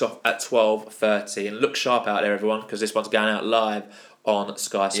one kicks off at 12:30. And look sharp out there, everyone, because this one's going out live on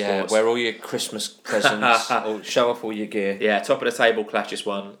Sky Sports. Yeah, wear all your Christmas presents, or show off all your gear. Yeah, top of the table clash this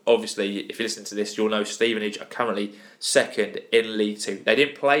one. Obviously, if you listen to this, you'll know Stevenage are currently second in League 2. They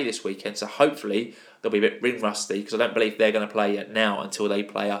didn't play this weekend, so hopefully they'll be a bit ring rusty because I don't believe they're going to play yet now until they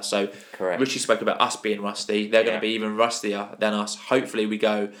play us. So correct. Richie spoke about us being rusty. They're going to be even rustier than us. Hopefully we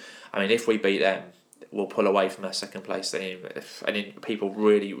go. I mean, if we beat them, we'll pull away from that second place team, and then people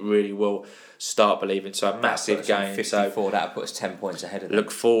really, really will start believing. So a massive game. 54. That'll put us 10 points ahead of them. Look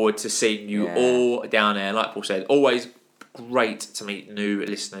forward to seeing you all down there. Like Paul said, always great to meet new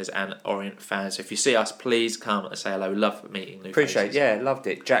listeners and Orient fans. So if you see us, please come and say hello. We love meeting new faces. Loved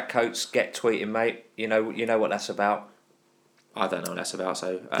it. Jack Coates, get tweeting, mate. You know what that's about. I don't know what that's about,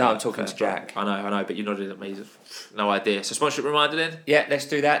 so... no, I'm talking to Jack. I know, but you nodded at me. No idea. So sponsorship reminder then? Yeah, let's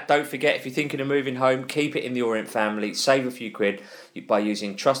do that. Don't forget, if you're thinking of moving home, keep it in the Orient family. Save a few quid by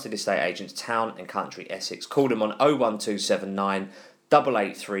using trusted estate agents, Town and Country Essex. Call them on 01279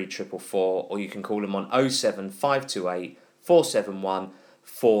 883 444, or you can call them on 07528 471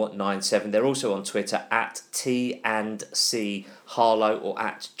 497. They're also on Twitter at T&C Harlow or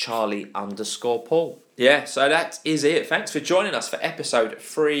at Charlie_Paul. Yeah, so that is it. Thanks for joining us for episode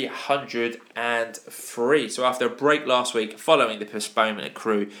 303. So after a break last week following the postponement at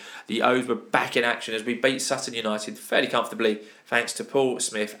Crewe, the O's were back in action as we beat Sutton United fairly comfortably thanks to Paul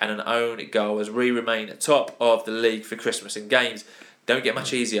Smith and an own goal as we remain top of the league for Christmas, and games don't get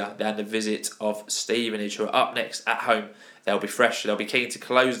much easier than the visit of Stevenage, who are up next at home. They'll be fresh. They'll be keen to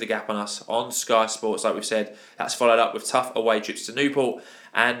close the gap on us on Sky Sports, like we've said. That's followed up with tough away trips to Newport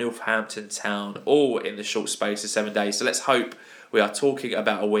and Northampton Town, all in the short space of 7 days. So let's hope we are talking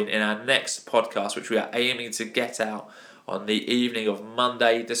about a win in our next podcast, which we are aiming to get out on the evening of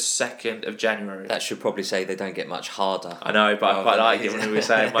Monday, the 2nd of January. That should probably say they don't get much harder. I know, but I quite like it when we were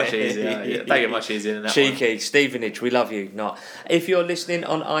saying much easier. They get much easier than that. Cheeky, Stevenage, we love you. Not. If you're listening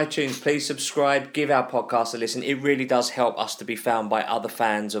on iTunes, please subscribe, give our podcast a listen. It really does help us to be found by other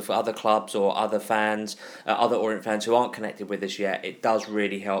fans of other clubs or other fans, other Orient fans who aren't connected with us yet. It does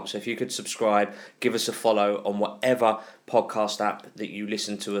really help. So if you could subscribe, give us a follow on whatever podcast app that you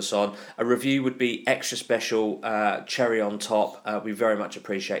listen to us on. A review would be extra special, cherry on top. We very much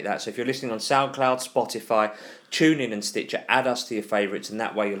appreciate that. So if you're listening on SoundCloud, Spotify, TuneIn and Stitcher, add us to your favourites, and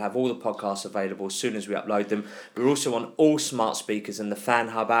that way you'll have all the podcasts available as soon as we upload them. We're also on all smart speakers and the Fan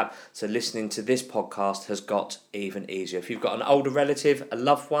Hub app, so listening to this podcast has got even easier. If you've got an older relative, a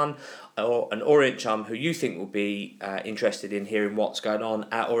loved one, or an Orient chum who you think will be interested in hearing what's going on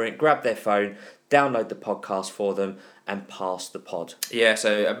at Orient, grab their phone, download the podcast for them, and pass the pod. Yeah,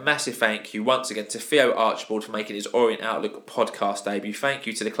 so a massive thank you once again to Theo Archibald for making his Orient Outlook podcast debut. Thank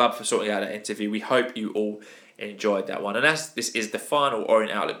you to the club for sorting out that interview. We hope you all enjoyed that one. And as this is the final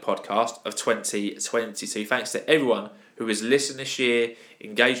Orient Outlook podcast of 2022, thanks to everyone who who has listened this year,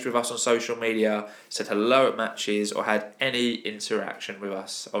 engaged with us on social media, said hello at matches, or had any interaction with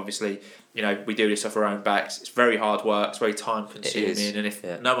us. Obviously, we do this off our own backs. It's very hard work. It's very time consuming, and if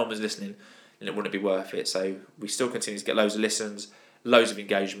no one was listening, then it wouldn't be worth it. So we still continue to get loads of listens, loads of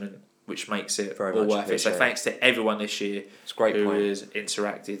engagement, which makes it very all worth it. So thanks to everyone this year who has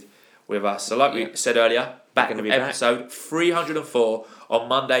interacted with us. So like we said earlier, back with episode 304 on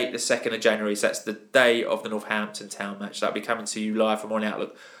Monday the 2nd of January. So that's the day of the Northampton Town match. That'll be coming to you live from Orient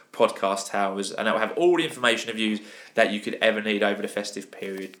Outlook Podcast Towers, and that will have all the information and views that you could ever need over the festive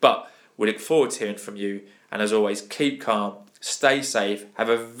period. But we look forward to hearing from you, and as always, keep calm, stay safe, have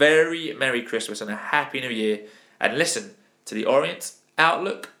a very Merry Christmas and a Happy New Year, and listen to the Orient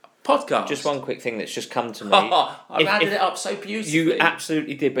Outlook Podcast. Just one quick thing that's just come to me. I rounded it up so beautifully. You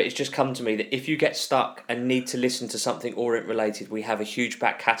absolutely did, but it's just come to me that if you get stuck and need to listen to something Orient related, we have a huge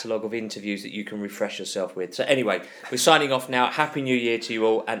back catalogue of interviews that you can refresh yourself with. So anyway, we're signing off now. Happy New Year to you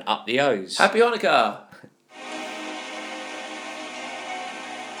all, and up the O's. Happy Hanukkah.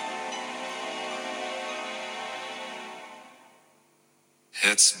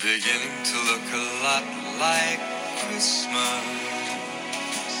 It's beginning to look a lot like Christmas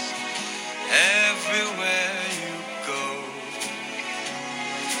everywhere you go.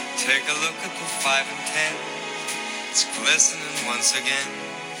 Take a look at the 5 and 10. It's glistening once again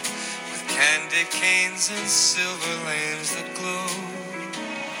with candy canes and silver lanes that glow.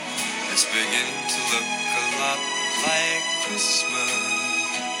 It's beginning to look a lot like Christmas.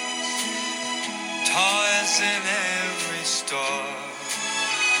 Toys in every store,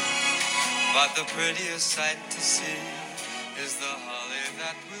 but the prettiest sight to see is the